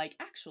in and are like,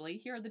 actually,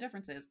 here are the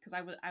differences, because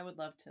I would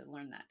love to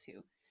learn that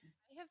too.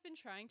 I have been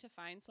trying to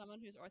find someone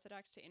who's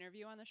Orthodox to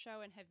interview on the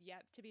show and have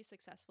yet to be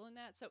successful in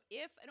that. So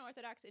if an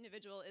Orthodox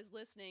individual is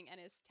listening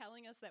and is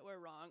telling us that we're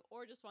wrong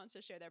or just wants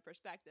to share their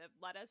perspective,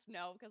 let us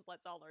know, because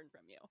let's all learn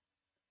from you.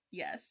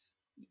 Yes.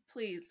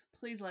 Please,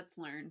 please let's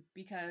learn,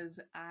 because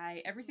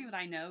everything that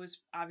I know is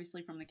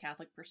obviously from the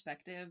Catholic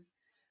perspective,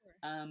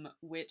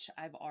 which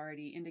I've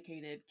already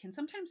indicated can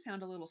sometimes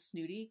sound a little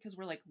snooty because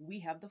we're like, we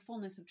have the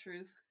fullness of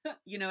truth.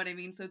 You know what I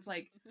mean? So it's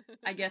like,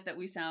 I get that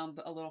we sound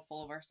a little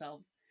full of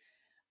ourselves.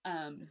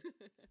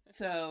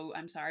 So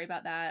I'm sorry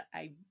about that.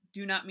 I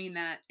do not mean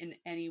that in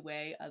any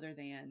way other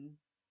than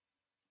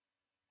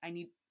I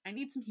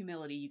need some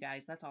humility, you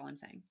guys. That's all I'm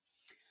saying.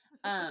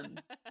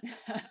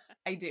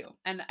 I do.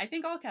 And I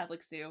think all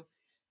Catholics do,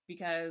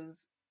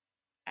 because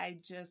I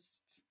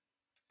just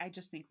I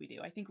just think we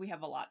do. I think we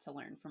have a lot to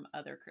learn from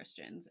other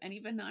Christians and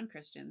even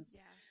non-Christians.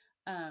 Yeah.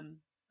 Um,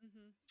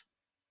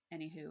 Mm-hmm.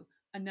 Anywho,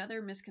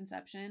 another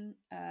misconception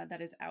that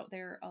is out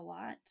there a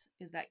lot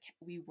is that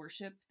we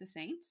worship the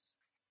saints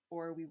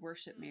or we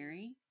worship Mm.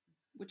 Mary,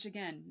 which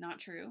again, not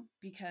true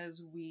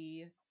because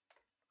we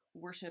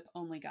worship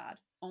only God.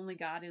 Only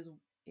God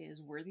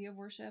is worthy of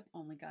worship.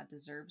 Only God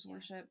deserves Yeah.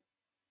 worship.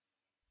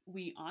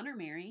 We honor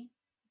Mary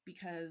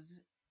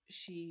because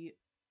she,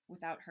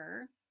 without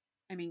her,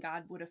 I mean,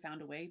 God would have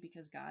found a way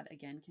because God,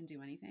 again, can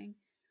do anything.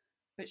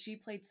 But she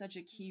played such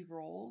a key Mm.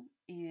 role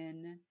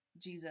in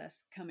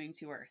Jesus coming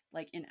to earth,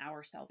 like in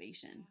our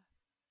salvation.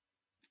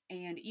 Yeah.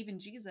 And even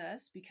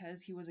Jesus,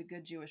 because he was a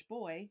good Jewish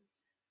boy,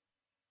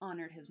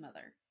 honored his Mm.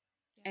 mother.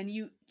 Yeah. And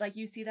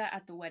you see that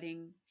at the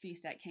wedding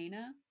feast at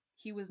Cana.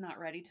 He was not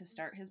ready to Mm.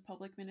 start his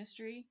public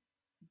ministry,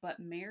 but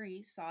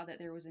Mary saw that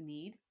there was a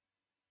need.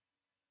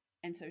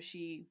 And so Yeah.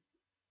 she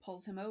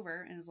pulls him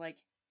over and is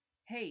like,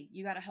 "Hey,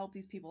 you got to help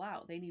these people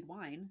out. They need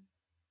wine."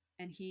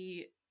 And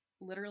he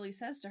literally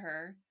says to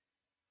her,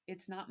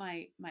 "It's not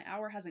my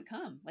hour hasn't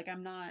come. Like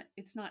I'm not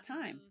it's not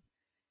time." Mm-hmm.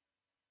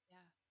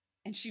 Yeah.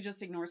 And she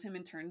just ignores him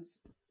and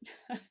turns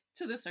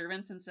to the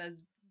servants and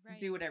says, Right.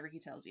 "Do whatever he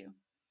tells you."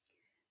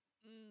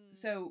 Mm.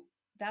 So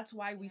that's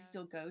why we Yeah.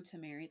 still go to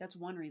Mary. That's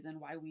one reason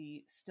why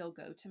we still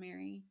go to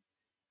Mary,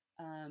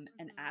 and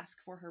Mm-hmm. ask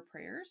for her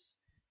prayers.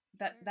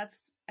 Sure.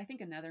 That's I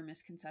think another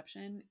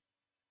misconception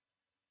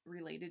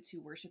related to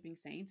worshiping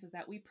saints is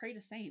that we pray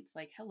to saints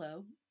like,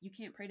 hello, you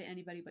can't pray to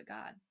anybody but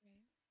God.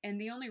 Right. And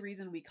the only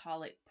reason we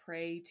call it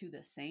pray to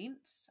the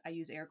saints, I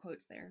use air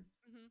quotes there,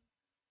 Mm-hmm.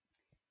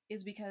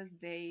 is because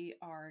they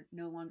are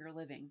no longer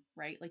living,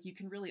 right? Like you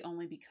can really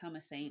only become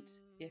a saint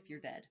if you're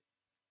Mm. dead.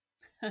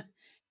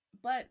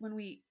 But when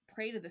we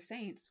pray to the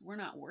saints, we're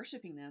not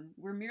worshiping them.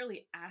 We're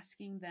merely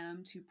asking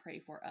them to pray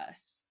for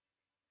us.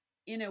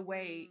 In a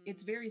way,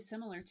 it's very Mm.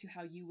 similar to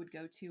how you would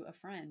go to a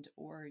friend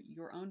or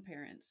your own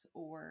parents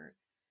or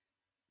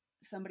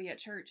somebody at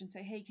church and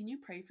say, "Hey, can you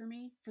pray for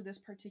me for this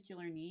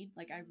particular need?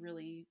 Like, I Mm.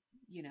 really,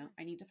 Sure.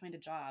 I need to find a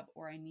job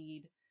or I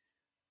need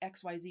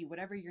XYZ,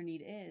 whatever your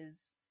need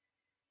is."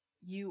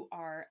 You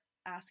are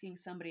asking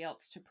somebody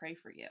else to pray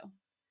for you.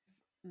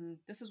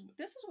 This is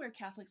where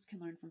Catholics can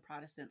learn from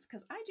Protestants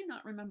because I do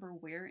not remember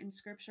where in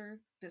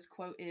Scripture this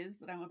quote is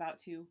that I'm about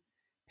to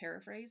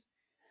paraphrase,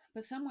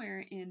 but somewhere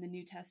in the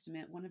New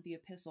Testament, one of the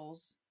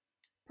epistles,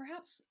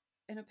 perhaps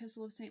an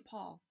epistle of St.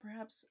 Paul,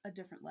 perhaps a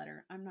different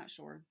letter, I'm not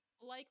sure.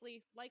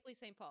 Likely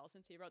St. Paul,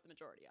 since he wrote the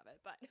majority of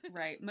it, but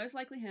Right, most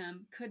likely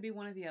him, could be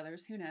one of the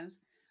others, who knows.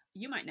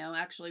 You might know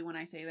actually when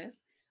I say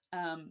this.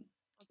 Um,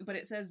 but okay.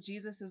 it says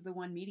Jesus is the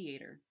one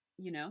mediator,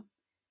 you know? Mm.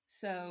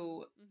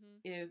 So Mm-hmm.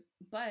 if,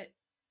 but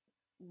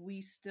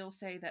we still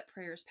say that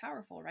prayer is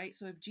powerful, right?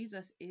 So if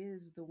Jesus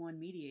is the one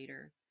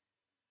mediator,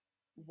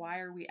 Mm-hmm. why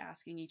are we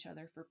asking each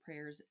other for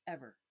prayers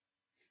ever?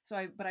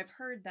 But I've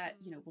heard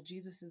that, Mm. well,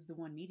 Jesus is the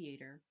one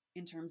mediator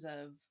in terms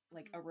of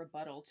like Mm-hmm. a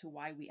rebuttal to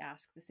why we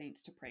ask the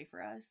saints to pray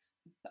for us.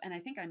 And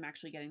I think I'm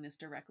actually getting this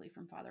directly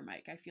from Father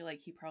Mike. I feel like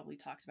he probably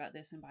talked about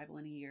this in Bible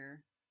in a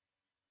Year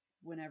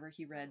whenever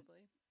he read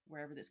Probably.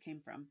 wherever this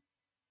came from,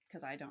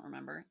 because I don't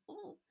remember.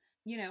 Oh.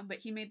 But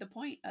he made the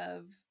point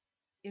of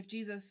if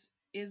Jesus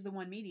is the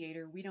one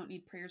mediator, we don't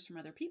need prayers from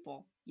other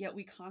people. Yet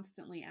we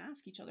constantly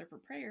ask each other for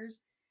prayers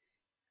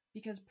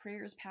because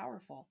prayer is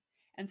powerful.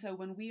 And so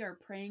when we are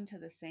praying to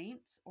the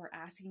saints or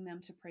asking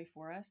them to pray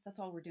for us, that's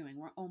all we're doing.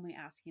 We're only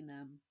asking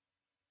them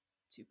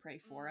to pray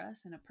for Mm.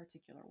 us in a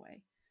particular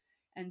way.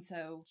 And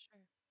so, Sure.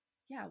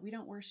 yeah, we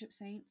don't worship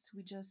saints.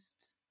 We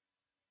just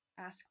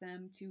ask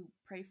them to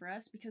pray for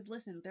us because,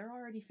 listen, they're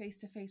already face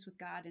to face with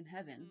God in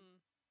heaven. Mm.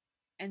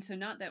 And so,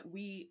 not that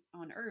we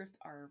on earth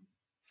are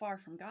far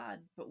from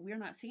God, but we're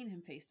not seeing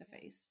him face to Yeah.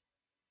 face.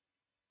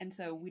 And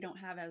so, Right. we don't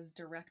have as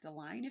direct a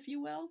line, if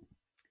you will,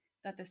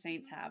 that the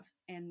saints Mm-hmm. have.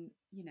 And,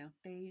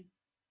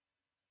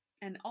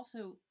 and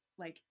also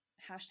like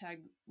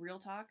hashtag real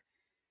talk,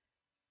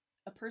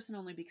 a person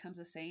only becomes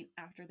a saint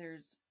after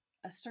there's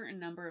a certain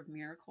number of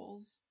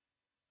miracles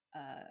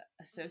Mm.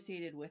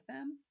 associated with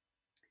them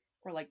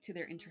or like to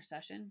their Mm-hmm.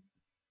 intercession.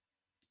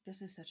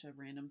 This is such a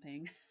random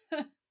thing.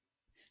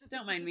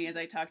 Don't mind me as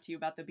I talk to you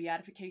about the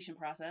beatification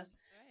process.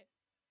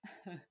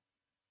 That's right.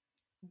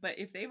 But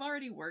if they've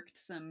already worked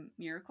some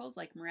miracles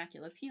like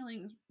miraculous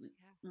healings, Yeah.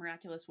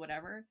 miraculous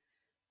whatever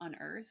on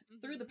earth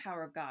through the Mm-hmm.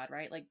 power of God,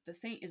 right? Like the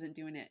saint isn't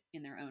doing it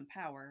in their own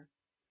power.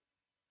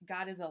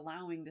 God Yeah. is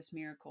allowing this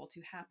miracle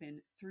to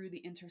happen through the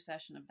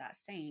intercession of that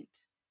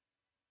saint.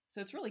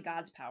 So it's really Mm-hmm.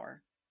 God's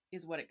power,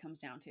 is what it comes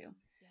down to.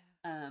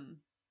 Yeah.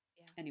 Um,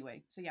 Yeah.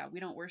 anyway, so yeah, we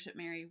don't worship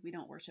Mary. We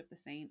don't worship the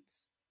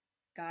saints.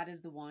 God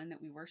is the one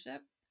that we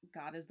worship.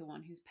 God is the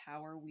one whose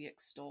power we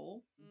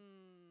extol,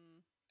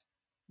 Mm.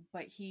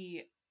 but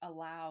he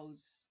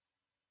allows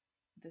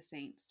the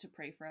saints to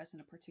pray for us in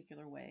a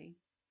particular way.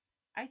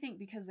 I think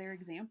because their Yeah.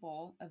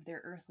 example of their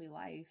earthly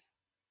life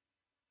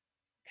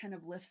kind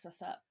of lifts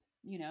us up.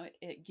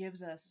 It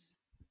gives us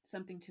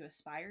something to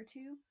aspire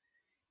to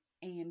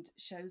and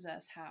shows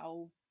us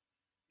how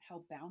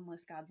how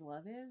boundless God's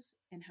love is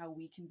and how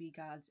we can be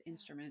God's Yeah.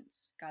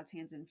 instruments, God's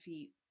hands and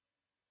feet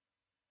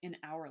in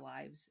our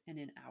lives and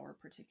in our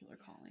particular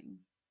Yeah. calling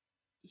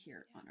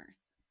here Yeah. on earth.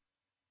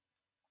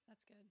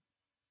 That's good.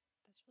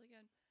 That's really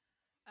good.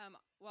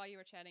 While you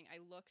were chatting, I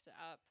looked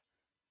up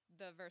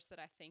the verse that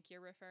I think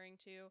you're referring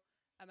to.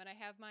 And I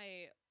have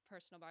my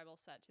personal Bible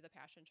set to the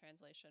Passion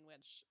Translation,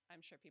 which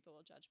I'm sure people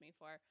will judge me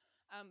for.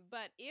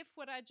 But if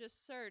what I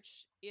just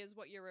searched is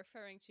what you're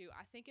referring to,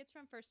 I think it's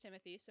from First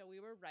Timothy. So we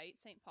were right,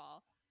 St.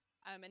 Paul.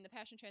 And the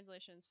Passion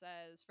Translation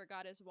says, "For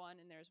God is one,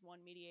 and there is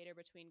one mediator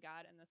between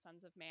God and the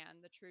sons of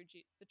man, the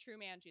true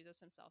man, Jesus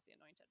himself, the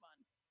anointed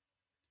one."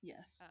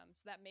 Yes,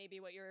 So that may be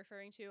what you're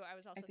referring to. I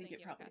was I also think it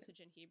thinking of a probably is.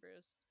 passage in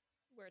Hebrews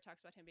where it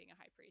talks about him being a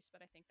high priest,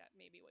 but I think that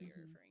may be what you're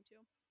Hmm. referring to.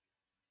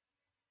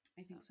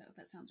 I So, think so.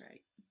 That sounds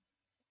right.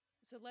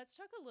 so let's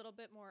talk a little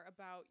bit more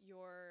about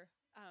your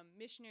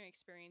missionary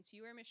experience.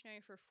 You were a missionary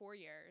for 4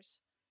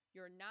 years.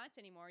 You're not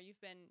anymore. You've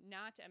been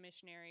not a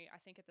missionary, I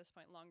think, at this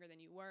point, longer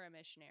than you were a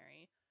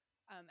missionary.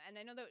 And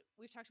I know that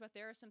we've talked about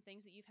there are some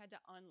things that you've had to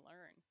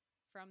unlearn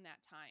from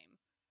that time.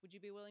 Would you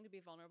be willing to be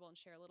vulnerable and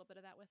share a little bit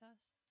of that with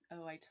us?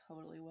 Oh, I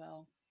totally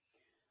will.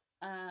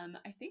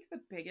 I think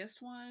the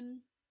biggest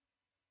one,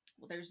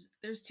 well,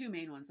 there's two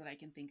main ones that I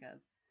can think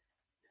of,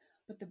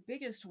 but the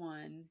biggest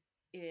one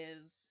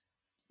is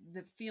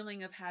the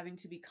feeling of having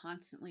to be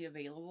constantly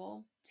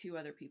available to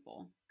other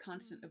people,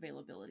 constant Mm-hmm.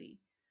 availability.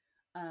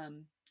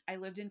 Um, I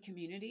lived in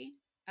community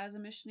as a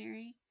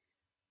missionary,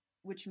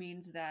 which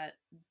means that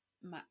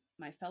my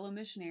my fellow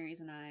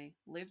missionaries and I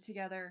lived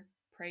together,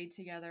 prayed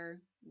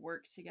together,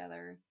 worked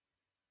together,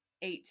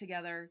 ate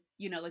together.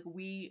 Like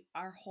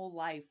our whole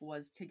life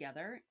was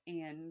together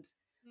and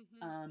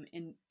Mm-hmm.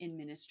 in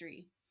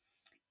ministry.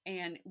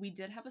 And we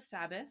did have a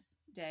Sabbath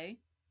Yeah, day.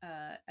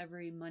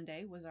 Every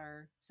Monday was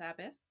our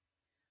Sabbath,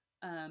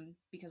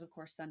 because of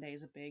course Sunday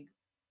is a big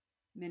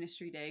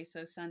ministry day.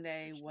 So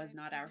Sunday church was day.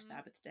 not our Mm-hmm.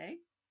 Sabbath day,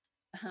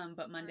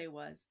 but Monday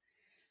Smart. was.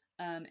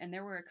 And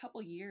there were a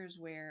couple years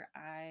where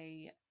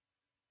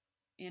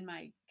in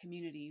my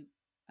community,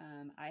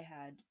 I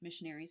had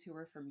missionaries who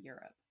were from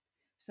Europe.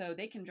 So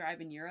they can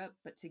drive in Europe,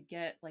 but to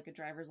get like a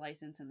driver's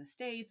license in the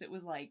States, it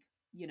was like,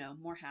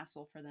 more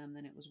hassle for them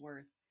than it was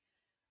worth.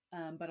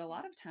 But a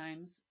lot Yep. of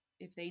times,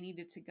 if they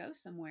needed to go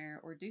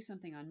somewhere or do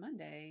something on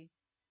Monday,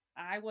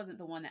 I wasn't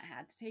the one that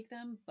had to take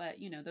them. But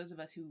those of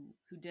us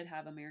who did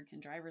have American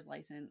driver's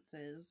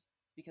licenses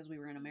because we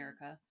were in Mm-hmm.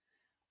 America,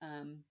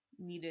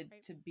 needed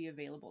Right. to be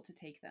available to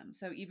take them.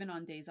 So even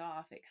on days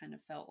off, it kind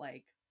of felt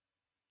like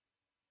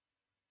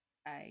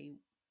I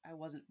I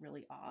wasn't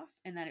really off,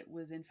 and that it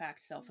was in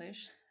fact Mm.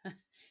 selfish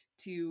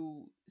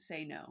to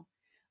say no.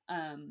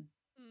 Um,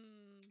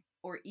 Mm.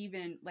 or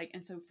even like,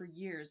 and so for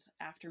years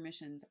after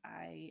missions,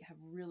 I have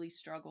really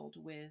struggled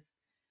with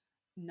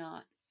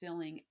not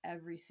filling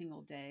every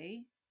single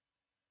day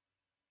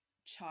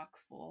chock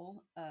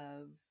full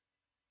of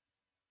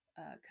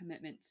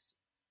commitments,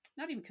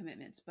 not even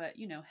commitments, but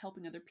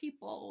helping other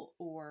people,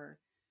 or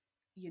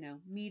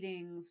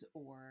meetings,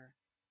 or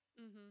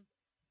Mm-hmm.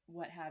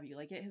 what have you.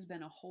 Like, it has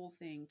been a whole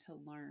thing to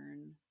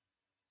learn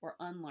or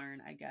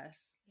unlearn, I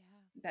guess,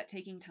 Yeah. that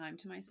taking time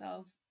to Mm-hmm.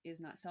 myself is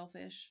not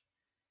selfish,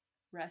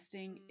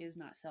 resting Mm. is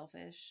not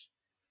selfish.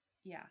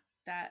 Yeah,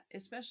 that,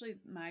 especially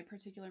my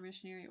particular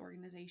missionary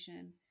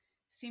organization,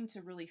 seemed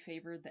to really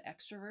favor the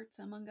extroverts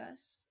among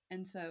us.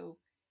 And so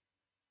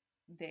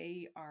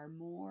they are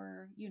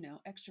more,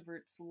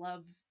 extroverts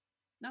love,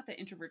 not that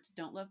introverts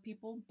don't love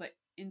people, but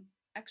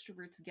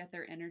extroverts get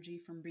their energy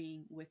from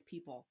being with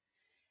people.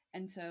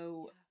 And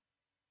so Yeah.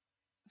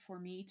 for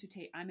me to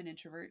take, I'm an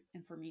introvert,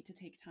 and for me to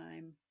take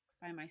time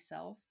by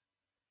myself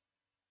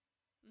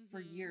for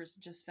Mm-hmm. years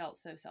just felt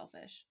so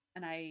selfish.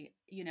 And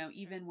Sure.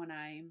 even when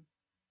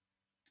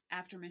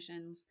after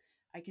missions,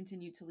 I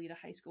continued to lead a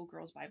high school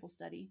girls Bible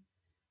study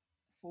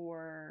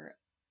for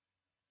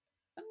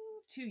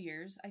 2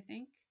 years, I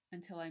think,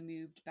 until I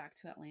moved back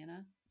to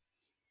Atlanta.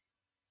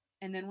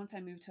 And then once I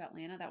moved to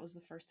Atlanta, that was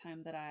the first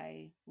time that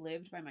I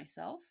lived by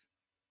myself,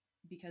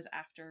 because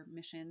after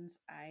missions,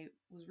 I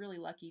was really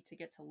lucky to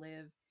get to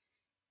live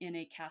in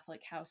a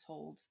Catholic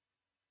household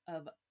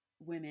of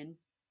women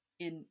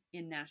in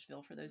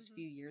Nashville for those Mm-hmm.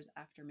 few years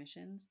after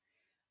missions.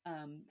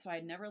 So I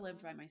had never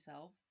lived by Oh.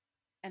 myself,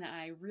 and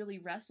I really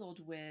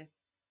wrestled with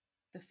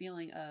the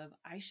feeling of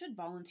I should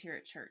volunteer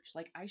at church,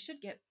 like I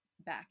should get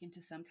back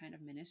into some kind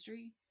of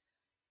ministry,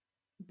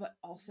 but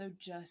Mm-hmm. also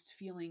just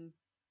feeling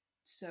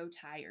so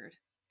tired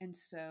and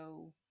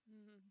so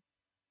Mm-hmm.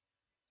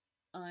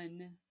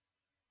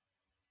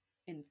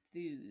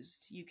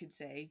 unenthused, you could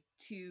say,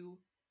 to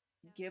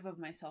Yeah. give of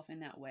myself in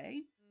that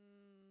way.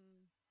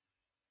 Mm.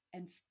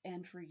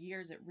 And for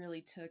years, it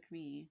really took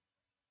me.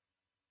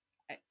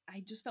 I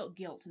just felt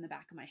guilt in the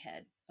back of my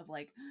head of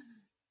like,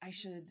 Mm-hmm. I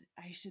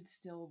should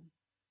still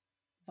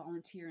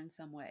volunteer in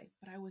some way,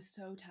 but I was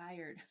so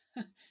tired.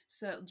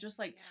 So just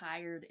like Yeah.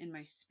 tired in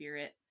my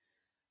spirit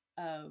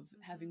of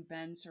Mm-hmm. having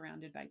been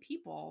surrounded by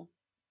people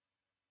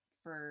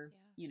for,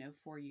 Yeah.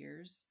 4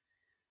 years.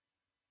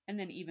 And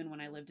then even when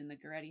I Mm-hmm. lived in the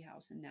Goretti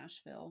house in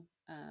Nashville,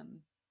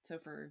 So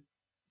for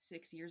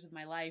 6 years of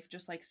my life,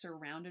 just like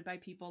surrounded by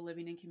people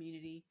living in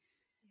community,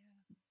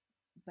 Yeah.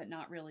 but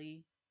not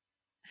really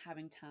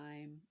having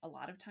time, a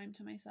lot of time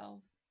to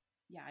myself.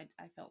 Yeah,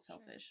 I felt Sure.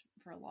 selfish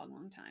for a long,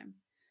 long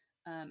time.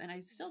 And I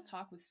still Yeah.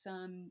 talk with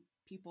some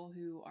people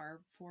who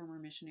are former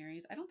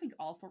missionaries. I don't think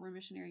all former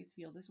missionaries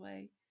feel this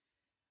way,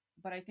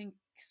 but I think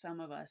some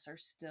of us are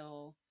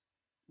still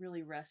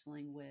really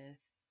wrestling with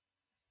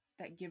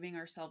that, giving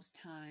ourselves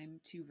time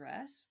to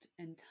rest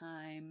and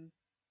time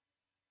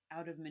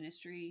out of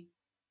ministry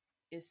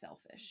is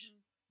selfish.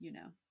 Mm-hmm. You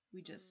know,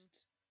 we Mm.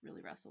 just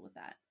really wrestle with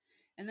that.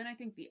 And then I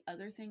think the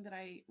other Yeah. thing that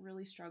I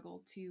really struggle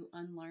to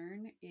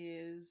unlearn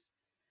is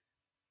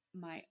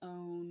my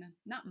own,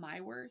 not my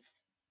worth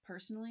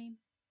personally,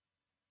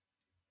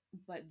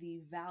 but the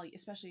value,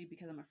 especially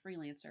because I'm a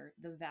freelancer,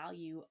 the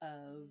value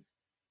of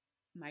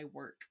Mm-hmm. my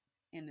work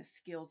and the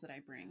skills that I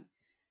bring. Yeah.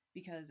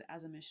 Because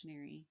as a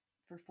missionary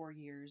for 4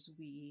 years,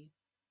 we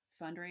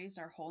fundraised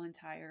our whole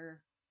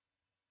entire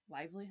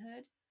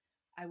livelihood.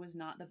 I was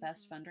not the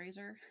best Mm-hmm.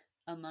 fundraiser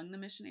among the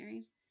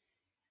missionaries.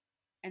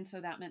 And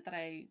so that meant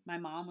that my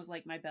mom was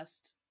like my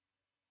best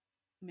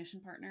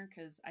mission partner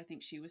because I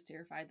think she was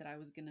terrified that I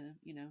was going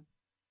to,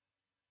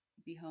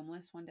 be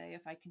homeless one day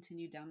if I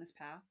continued down this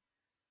path.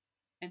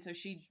 And so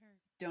she Sure.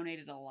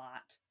 donated a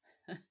lot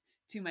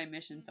to my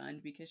mission fund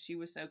Mm-hmm. because she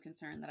was so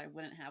concerned that I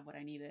wouldn't have what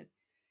I needed.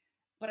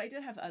 But I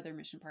did have other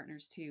mission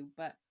partners too,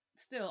 but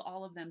still,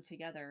 all of them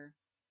together,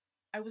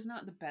 I was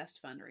not the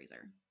best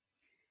fundraiser.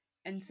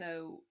 And Sure.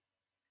 so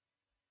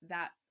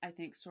that I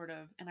think sort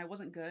of, and I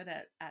wasn't good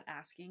at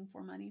asking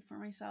for money for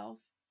myself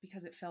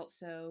because it felt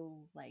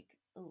so like,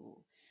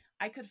 oh,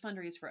 I could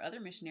fundraise for other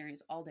Mm-hmm.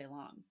 missionaries all day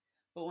long.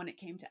 But when it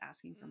came to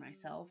asking for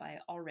myself, Mm. I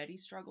already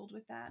struggled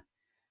with that.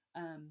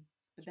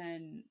 But Sure.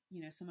 then,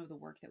 some of the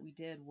work that we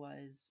did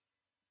was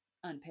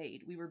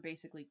unpaid. We were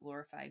basically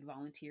glorified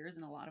volunteers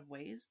in a lot of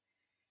ways.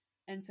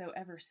 And so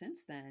ever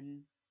since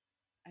then,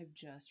 I've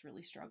just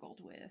really struggled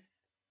with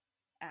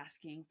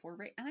asking for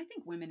and I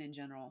think women in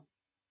general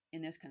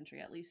in this country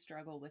at least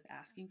struggle with Yeah.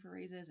 asking for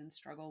raises and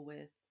struggle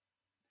with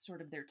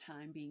sort of their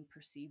time being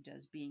perceived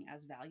as being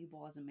as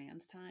valuable as a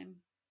man's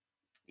time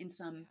in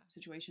some Yeah.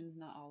 situations,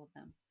 not all of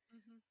them.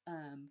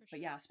 Mm-hmm. For But sure.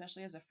 yeah,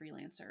 especially as a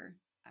freelancer,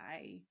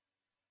 I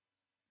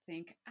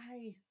think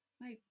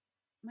my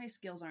my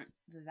skills aren't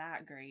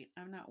that great.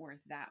 I'm not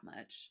worth that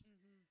much,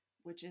 Mm-hmm.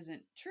 which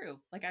isn't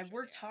true. Like I'm I've sure they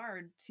worked are.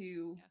 hard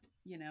to, Yeah.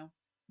 you know,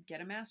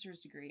 get a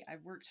master's degree.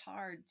 I've worked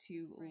hard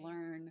to Right.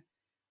 learn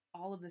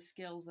all of the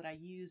skills that I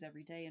use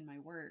every day in my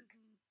work.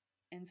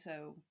 Mm-hmm. And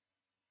so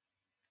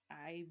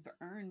I've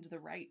earned the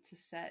right to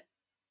set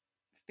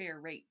fair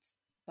rates,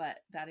 but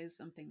that is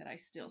something that I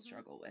still Mm-hmm.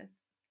 struggle with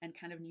and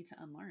kind of need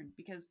to unlearn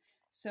because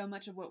so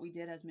much of what we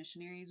did as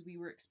missionaries, we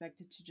were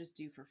expected to just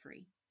do for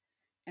free.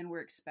 And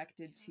we're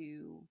expected Yeah.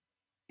 to,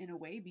 in a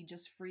way, be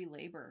just free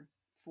labor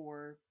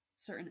for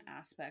certain Mm.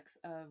 aspects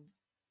of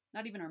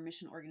not even our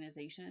mission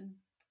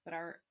organization, but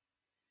our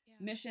Yeah.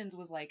 missions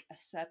was like a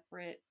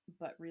separate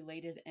but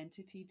related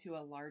entity to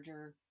a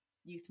larger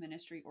youth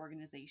ministry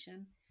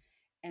organization.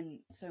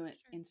 And so,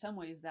 Sure. in some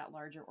ways, that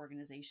larger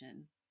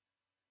organization,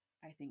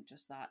 I think,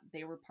 just thought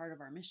they were part of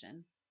our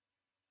mission.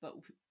 But,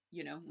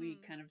 we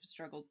Mm. kind of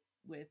struggled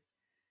with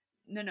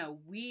no, no,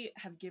 we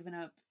have given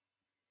up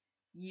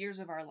years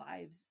of our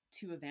lives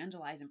to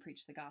evangelize and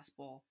preach the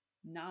gospel,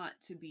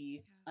 not to be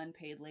Yeah.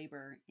 unpaid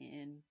labor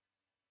in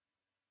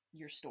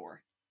your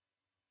store,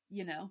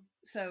 Sure.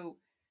 So,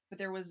 but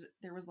there was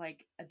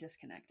like a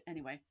disconnect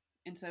anyway.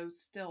 And so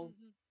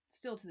Mm-hmm.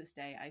 still to this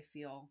day, I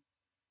feel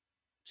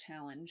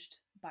challenged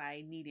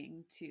by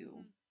needing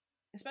to,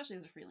 Mm-hmm. especially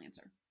as a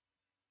freelancer,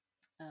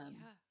 um,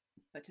 Yeah.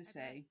 but to I bet.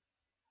 say,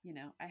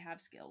 I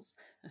have skills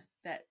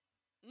that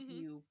Mm-hmm.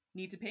 you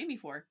need to pay me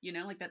for,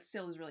 like that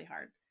still is really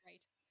hard.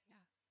 Right. Yeah.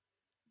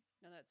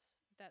 No,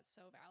 that's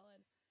so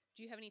valid.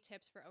 Do you have any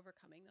tips for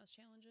overcoming those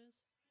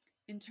challenges?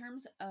 In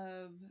terms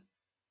of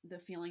the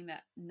feeling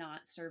that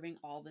not serving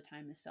all the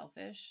time is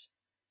selfish,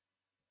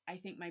 I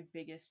think my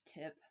biggest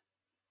tip,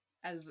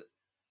 as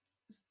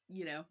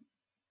you know,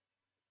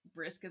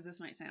 brisk as this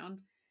might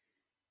sound,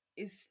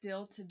 is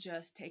still to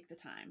just take the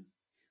time.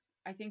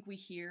 I think we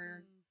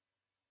hear Mm.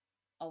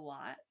 a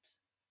lot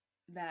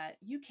that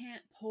you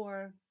can't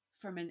pour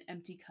from an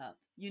empty cup.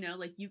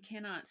 Like you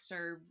cannot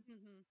serve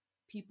Mm-hmm.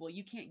 people,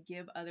 you can't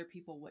give other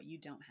people what you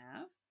don't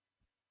have.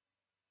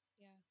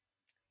 Yeah.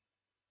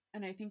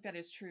 And I think that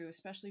is true,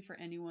 especially for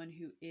anyone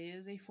who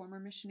is a former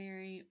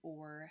missionary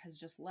or has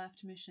just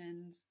left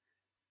missions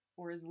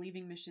or is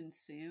leaving missions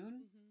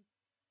soon. Mm-hmm.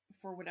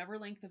 For whatever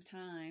length of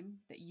time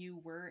that you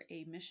were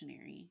a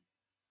missionary,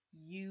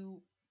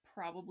 you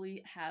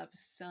probably have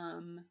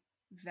some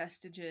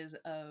vestiges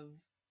of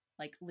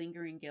like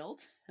lingering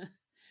guilt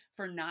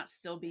for not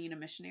still Yeah. being a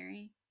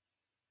missionary.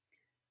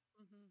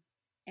 Mm-hmm.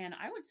 And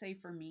I would say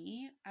for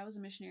me, I was a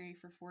missionary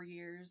for 4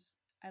 years.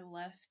 I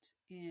left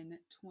in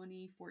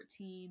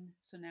 2014.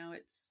 So now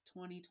it's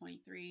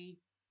 2023.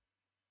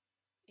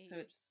 Eight So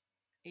years. it's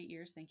 8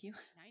 years. Thank you.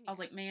 Nine I was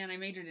like, years. man, I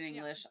majored in Yeah.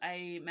 English.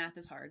 Math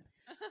is hard.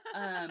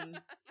 Yeah.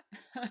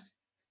 Um,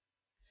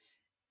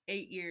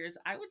 8 years.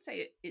 I would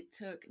say it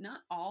took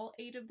not all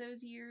 8 of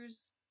those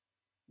years,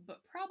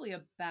 but probably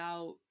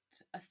about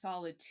a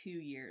solid 2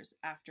 years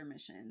after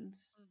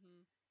missions.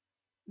 Mm-hmm.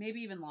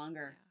 Maybe even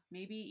longer, Yeah.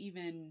 maybe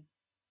even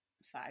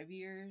 5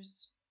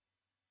 years.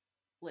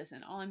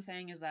 Listen, all I'm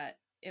saying is that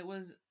it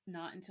was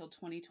not until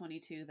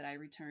 2022 that I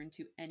returned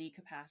to any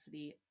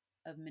capacity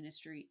of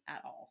ministry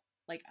at all.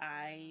 Like,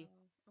 I,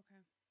 Wow.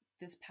 Okay.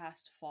 this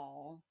past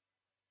fall,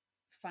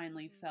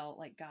 finally Mm-hmm. felt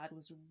like God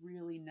was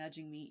really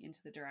nudging me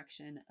into the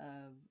direction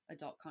of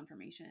adult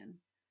confirmation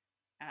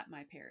at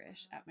my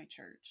parish, Wow. at my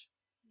church.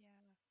 Yeah.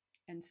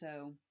 And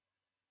so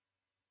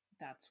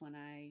that's when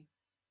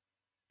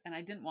and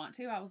I didn't want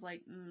to. I was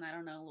like, I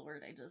don't know,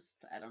 Lord.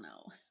 I don't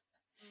know.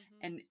 Mm-hmm.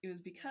 And it was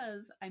Yeah.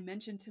 because I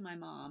mentioned to my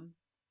mom,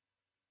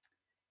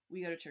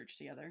 we go to church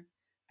together.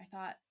 I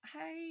thought,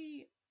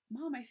 hi,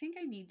 Mom, I think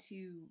I need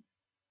to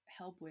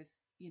help with,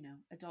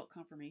 adult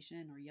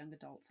confirmation or young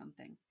adult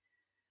something.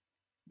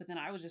 But then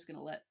I was just going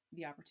to let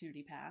the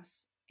opportunity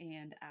pass.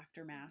 And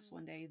after Mass Mm-hmm.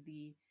 one day,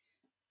 the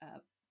uh,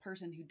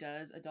 person who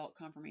does adult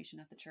confirmation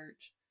at the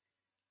church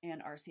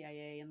and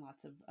RCIA and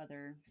lots of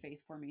other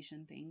faith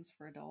formation things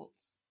for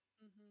adults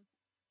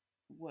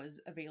Mm-hmm. was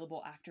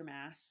available after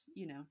Mass,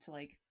 to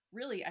like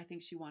really, I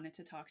think she wanted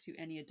to talk to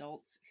any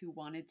adults who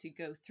wanted to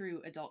go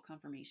through adult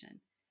confirmation.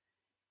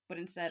 But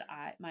instead,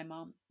 Sure. my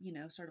mom,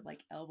 sort of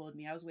like elbowed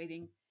me. I was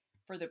waiting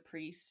for the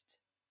priest.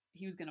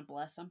 He was going to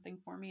bless something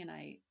for me. And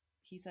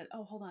he said,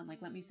 oh, hold on.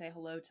 Like, let me Mm. say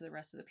hello to the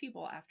rest of the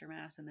people after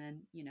Mass. And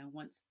then,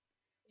 once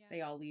Yeah.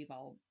 they all leave,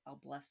 I'll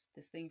bless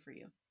this thing for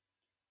you.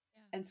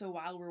 Yeah. And so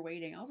while we're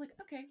waiting, I was like,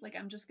 okay, like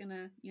I'm just going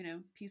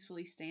to,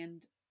 peacefully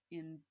stand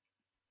in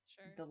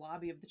Sure. the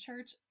lobby of the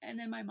church. And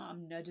then my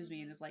mom nudges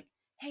me and Mm-hmm. is like,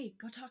 hey,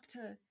 go talk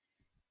to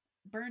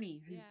Bernie,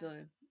 who's Yeah.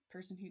 the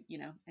person who,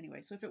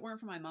 anyway. So if it weren't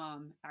for my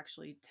mom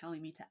actually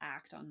telling me to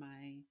act on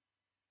my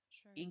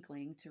Sure.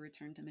 inkling to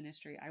return to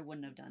ministry, I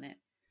wouldn't have done Mm-hmm.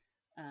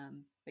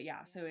 it. But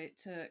yeah, so Yeah. it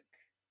took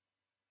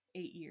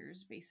 8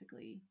 years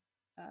basically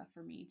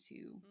for me to.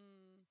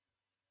 Mm.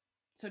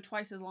 So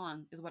twice as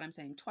long is what I'm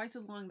saying. Twice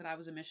as long that I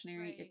was a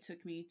missionary, it Right.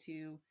 took me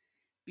to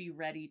be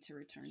ready to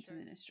return to Sure.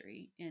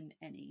 ministry in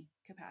any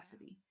Yeah.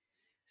 capacity.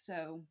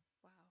 So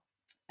Wow.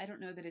 I don't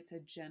know that it's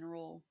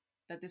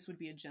that this would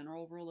be a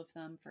general rule of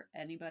thumb for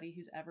anybody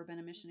who's ever been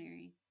a Mm-hmm.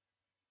 missionary,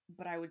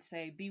 but I would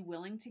say be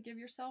willing to give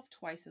yourself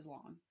twice as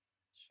long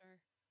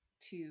Sure.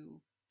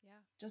 to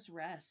Yeah. just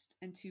rest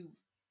and to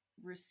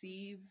Mm-hmm.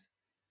 receive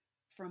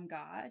from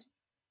God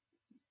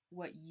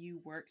what you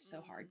worked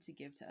so hard Mm. to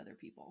give to other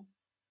people.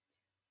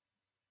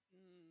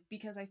 Mm.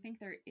 Because I think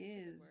That's a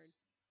good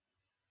word.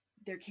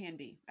 there can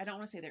be, I don't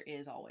want to say there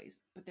is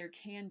always, but there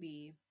can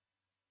be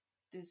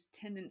this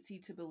tendency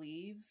to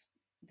believe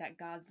that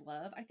God's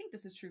love, I think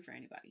this is true for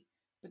anybody,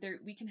 but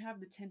we can have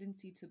the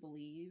tendency to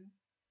believe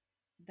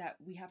that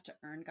we have to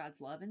earn God's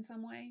love in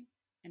some way.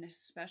 And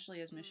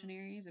especially as Mm.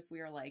 missionaries, if we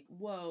are like,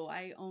 whoa,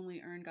 I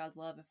only earn God's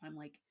love if I'm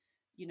like,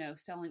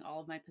 selling all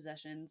of my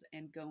possessions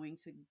and going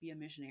to be a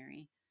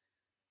missionary,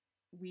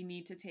 we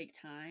need to take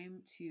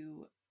time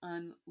to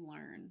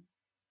unlearn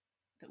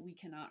that we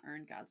cannot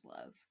earn God's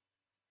love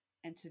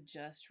and to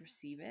just Yeah.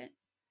 receive it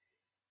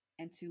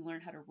and to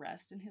learn how Mm-hmm. to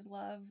rest in his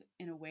love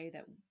in a way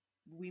that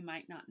we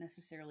might not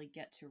necessarily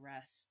get to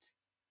rest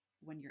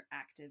when you're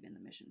active in the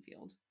mission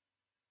field.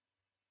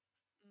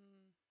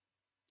 Mm.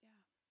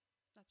 Yeah.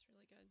 That's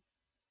really good.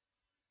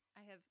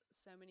 I have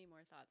so many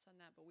more thoughts on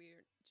that, but we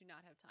do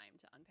not have time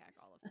to unpack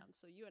all of them.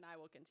 So you and I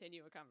will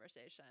continue a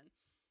conversation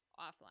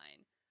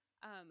offline.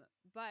 Um,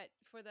 but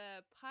for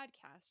the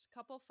podcast,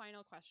 couple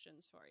final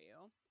questions for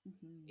you.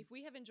 Mm-hmm. If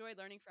we have enjoyed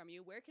learning from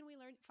you, where can we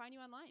find you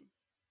online?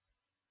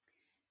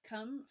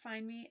 Come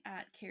find me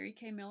at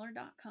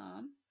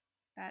carriekmiller.com.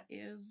 That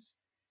is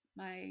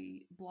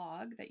my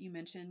blog that you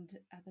mentioned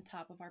at the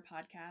top of our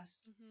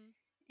podcast.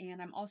 Mm-hmm.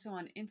 And I'm also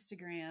on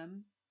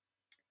Instagram,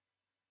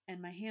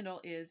 and my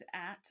handle is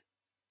at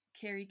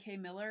Carrie K.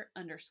 Miller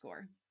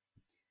 _.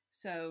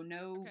 So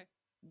no Okay,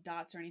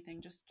 dots or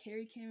anything, just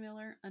Carrie K.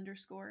 Miller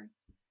 _.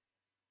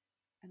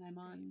 And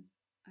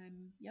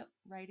great. yep,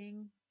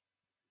 writing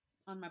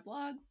on my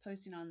blog,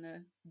 posting on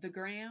the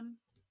gram,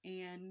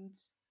 and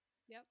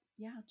Yep.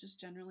 yeah, just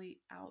generally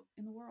out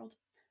in the world.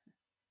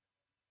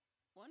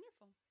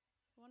 Wonderful.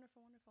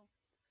 Wonderful, wonderful.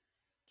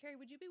 Carrie,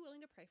 would you be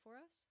willing to pray for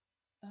us?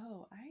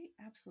 Oh, I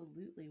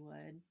absolutely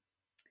would.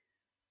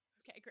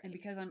 Okay, And great.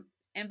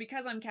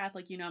 because I'm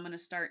Catholic, I'm going to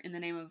start in the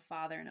name of the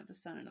Father and of the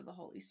Son and of the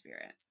Holy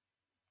Spirit.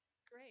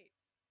 Great.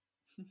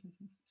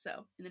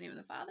 So, in the name of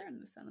the Father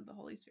and the Son and the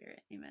Holy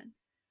Spirit. Amen.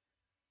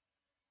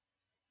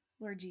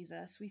 Lord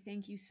Jesus, we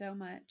thank you so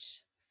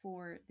much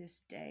for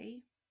this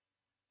day.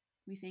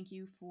 We thank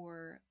you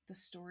for the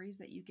stories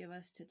that you give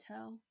us to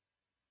tell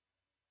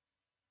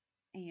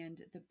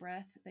and the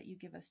breath that you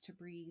give us to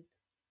breathe.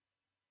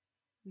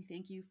 We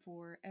thank you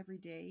for every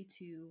day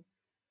to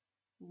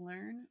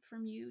learn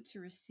from you, to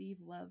receive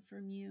love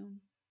from you,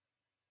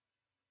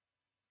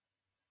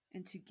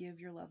 and to give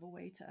your love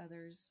away to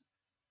others.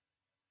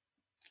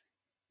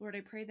 Lord,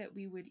 I pray that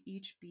we would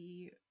each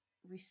be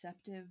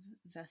receptive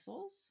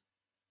vessels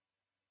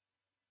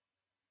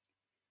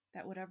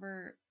that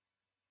whatever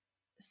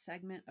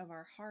segment of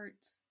our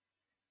hearts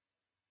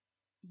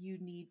you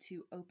need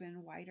to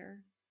open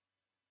wider,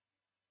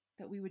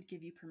 that we would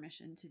give you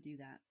permission to do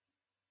that,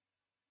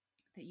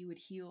 that you would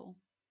heal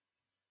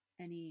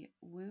any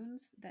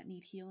wounds that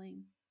need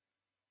healing,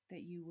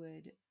 that you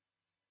would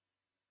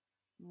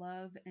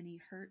love any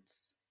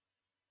hurts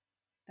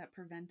that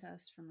prevent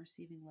us from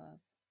receiving love.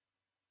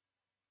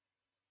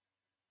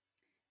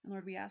 And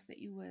Lord, we ask that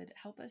you would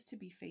help us to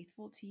be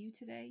faithful to you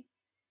today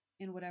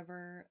in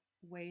whatever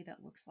way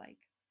that looks like.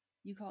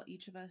 You call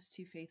each of us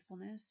to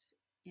faithfulness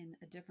in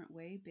a different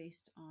way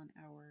based on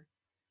our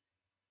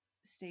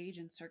stage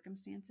and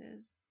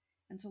circumstances.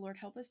 And so, Lord,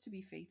 help us to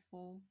be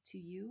faithful to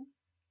you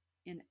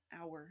in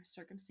our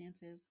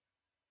circumstances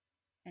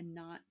and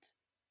not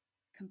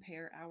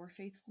compare our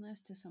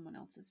faithfulness to someone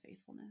else's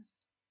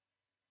faithfulness.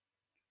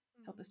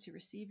 Help us to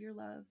receive your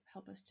love.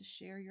 Help us to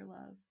share your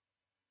love.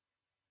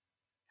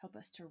 Help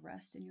us to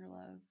rest in your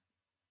love.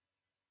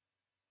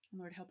 And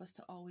Lord, help us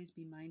to always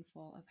be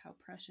mindful of how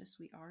precious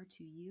we are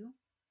to you,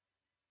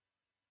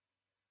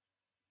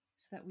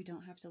 so that we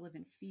don't have to live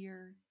in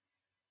fear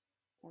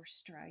or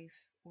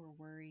strife or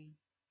worry,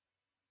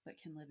 but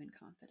can live in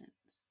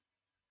confidence.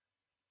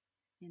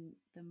 In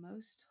the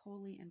most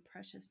holy and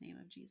precious name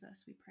of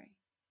Jesus, we pray.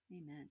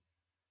 Amen.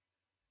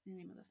 In the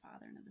name of the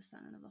Father, and of the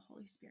Son, and of the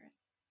Holy Spirit.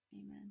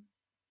 Amen.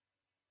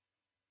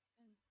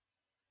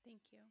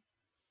 Thank you.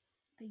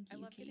 Thank you,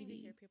 I love getting to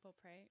Katie. hear people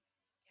pray.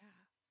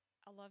 Yeah.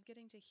 I love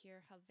getting to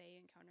hear how they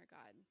encounter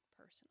God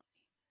personally.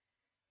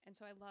 And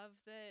so I love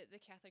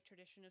the Catholic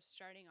tradition of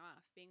starting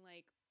off being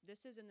like,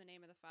 this is in the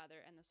name of the Father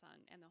and the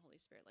Son and the Holy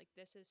Spirit. Like,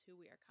 this is who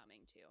we are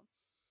coming to.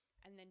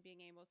 And then being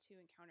able to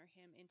encounter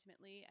him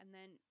intimately. And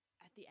then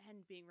at the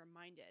end, being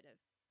reminded of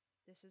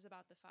this is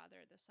about the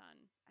Father, the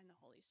Son, and the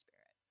Holy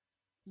Spirit.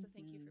 So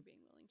thank you for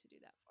being willing to do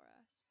that for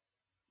us.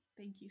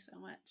 Thank you so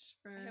much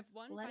for I have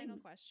one final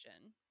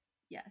question.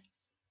 Yes.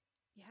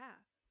 Yeah.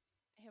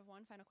 I have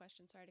one final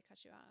question. Sorry to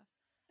cut you off.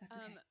 That's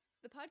okay.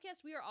 The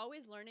podcast, we are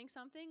always learning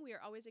something. We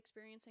are always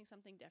experiencing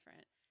something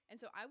different. And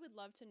so I would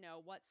love to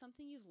know what's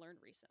something you've learned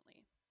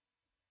recently.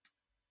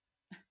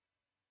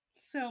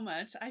 So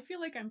much. I feel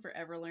like I'm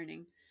forever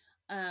learning.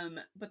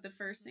 But the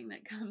first thing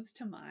that comes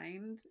to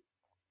mind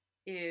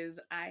is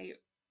I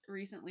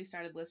recently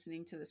started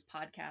listening to this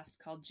podcast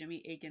called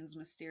Jimmy Akin's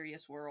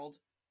Mysterious World.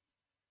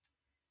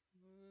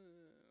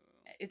 Ooh.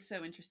 It's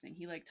so interesting.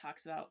 He like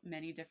talks about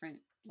many different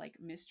like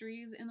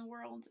mysteries in the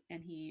world,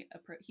 and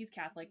he's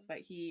Catholic, but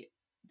he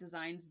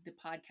designs the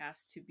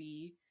podcast to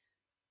be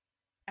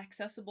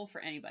accessible for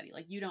anybody.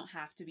 Like, you don't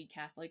have to be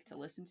Catholic to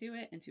listen to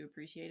it and to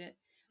appreciate it.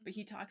 But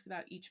he talks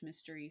about each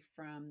mystery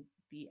from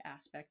the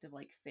aspect of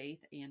like faith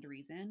and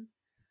reason.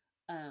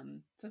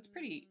 So it's a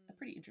pretty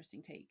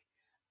interesting take.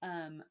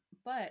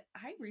 But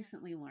I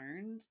recently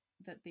learned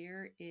that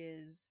there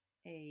is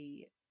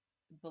a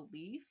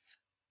belief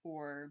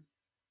or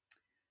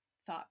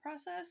thought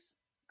process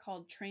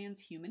called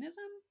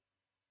transhumanism,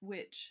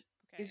 which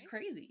is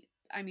crazy.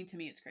 I mean, to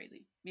me, it's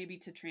crazy. Maybe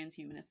to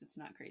transhumanists, it's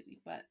not crazy.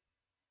 But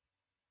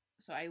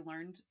so I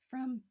learned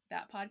from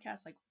that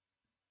podcast, like,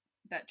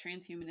 that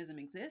transhumanism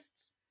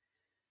exists,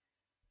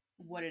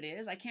 what it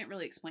is. I can't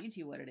really explain to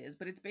you what it is,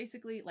 but it's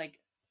basically like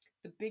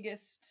the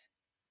biggest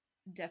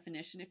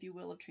definition, if you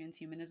will, of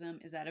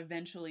transhumanism is that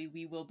eventually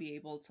we will be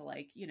able to,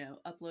 like, you know,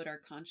 upload our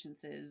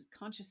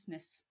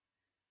consciousness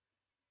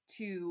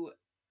to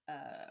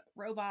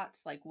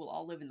robots. Like, we'll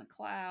all live in the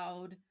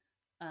cloud.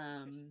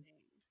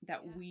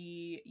 That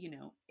we, you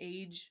know,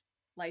 age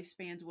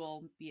lifespans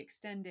will be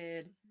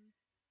extended.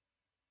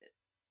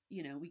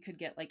 You know, we could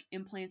get like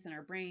implants in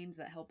our brains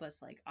that help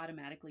us like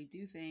automatically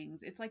do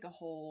things. It's like a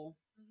whole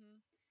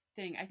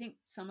thing. I think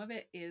some of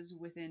it is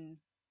within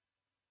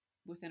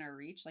our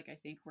reach. Like, I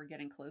think we're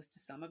getting close to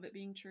some of it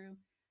being true.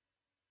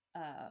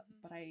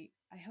 But I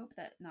hope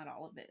that not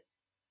all of it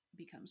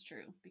becomes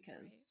true,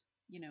 because,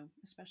 you know,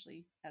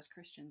 especially as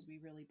Christians, we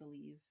really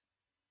believe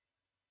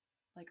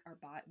like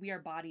we are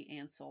body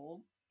and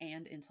soul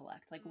and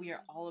intellect. Like, we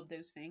are all of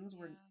those things.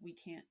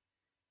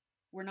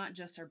 We're not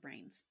just our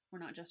brains. We're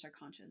not just our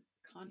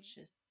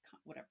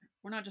whatever.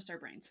 We're not just our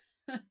brains.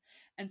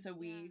 And so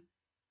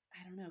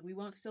I don't know, we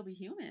won't still be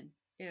human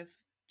if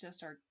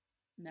just our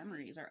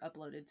memories are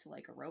uploaded to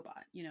like a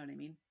robot. You know what I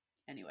mean?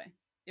 Anyway,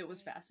 it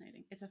was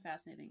fascinating. It's a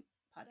fascinating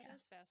podcast. That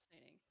is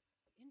fascinating.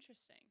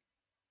 Interesting.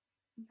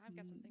 I've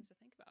got some things to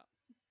think about.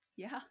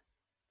 Yeah.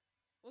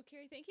 Well,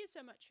 Carrie, thank you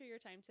so much for your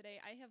time today.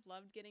 I have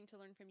loved getting to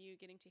learn from you,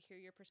 getting to hear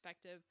your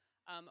perspective.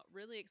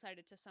 Really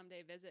excited to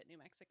someday visit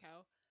New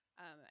Mexico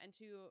and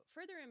to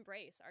further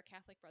embrace our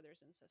Catholic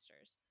brothers and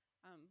sisters.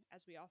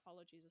 As we all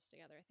follow Jesus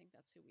together, I think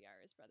that's who we are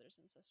as brothers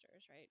and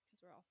sisters, right? Because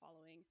we're all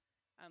following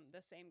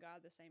the same God,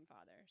 the same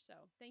Father. So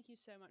thank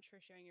you so much for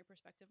sharing your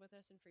perspective with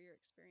us and for your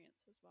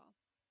experience as well.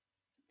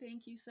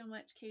 Thank you so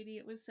much, Katie.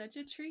 It was such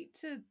a treat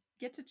to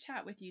get to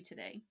chat with you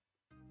today.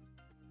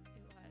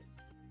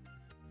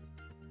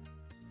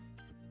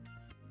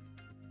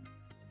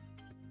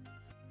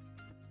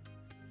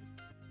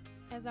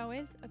 As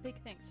always, a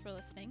big thanks for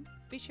listening.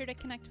 Be sure to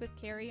connect with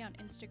Carrie on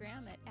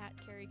Instagram at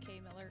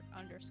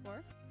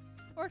 @CarrieKMiller_,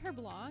 or at her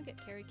blog at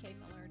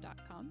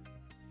carriekmiller.com.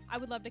 I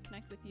would love to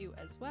connect with you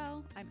as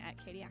well. I'm at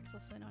Katie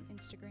Axelson on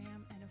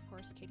Instagram, and of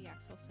course,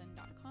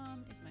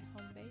 katieaxelson.com is my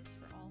home base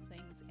for all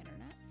things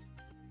internet.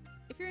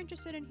 If you're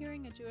interested in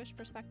hearing a Jewish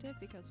perspective,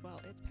 because,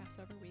 well, it's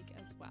Passover week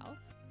as well,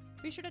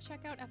 be sure to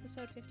check out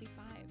episode 55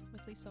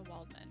 with Lisa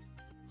Waldman.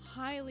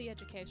 Highly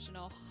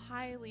educational,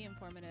 highly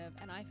informative,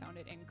 and I found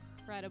it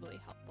incredibly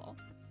helpful.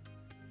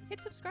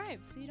 Hit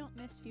subscribe so you don't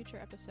miss future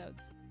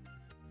episodes.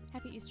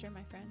 Happy Easter,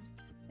 my friend.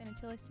 And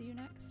until I see you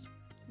next,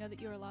 know that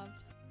you are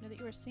loved, know that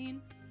you are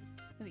seen,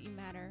 know that you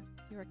matter,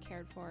 you are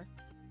cared for.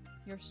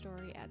 Your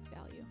story adds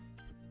value.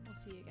 We'll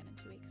see you again in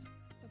 2 weeks.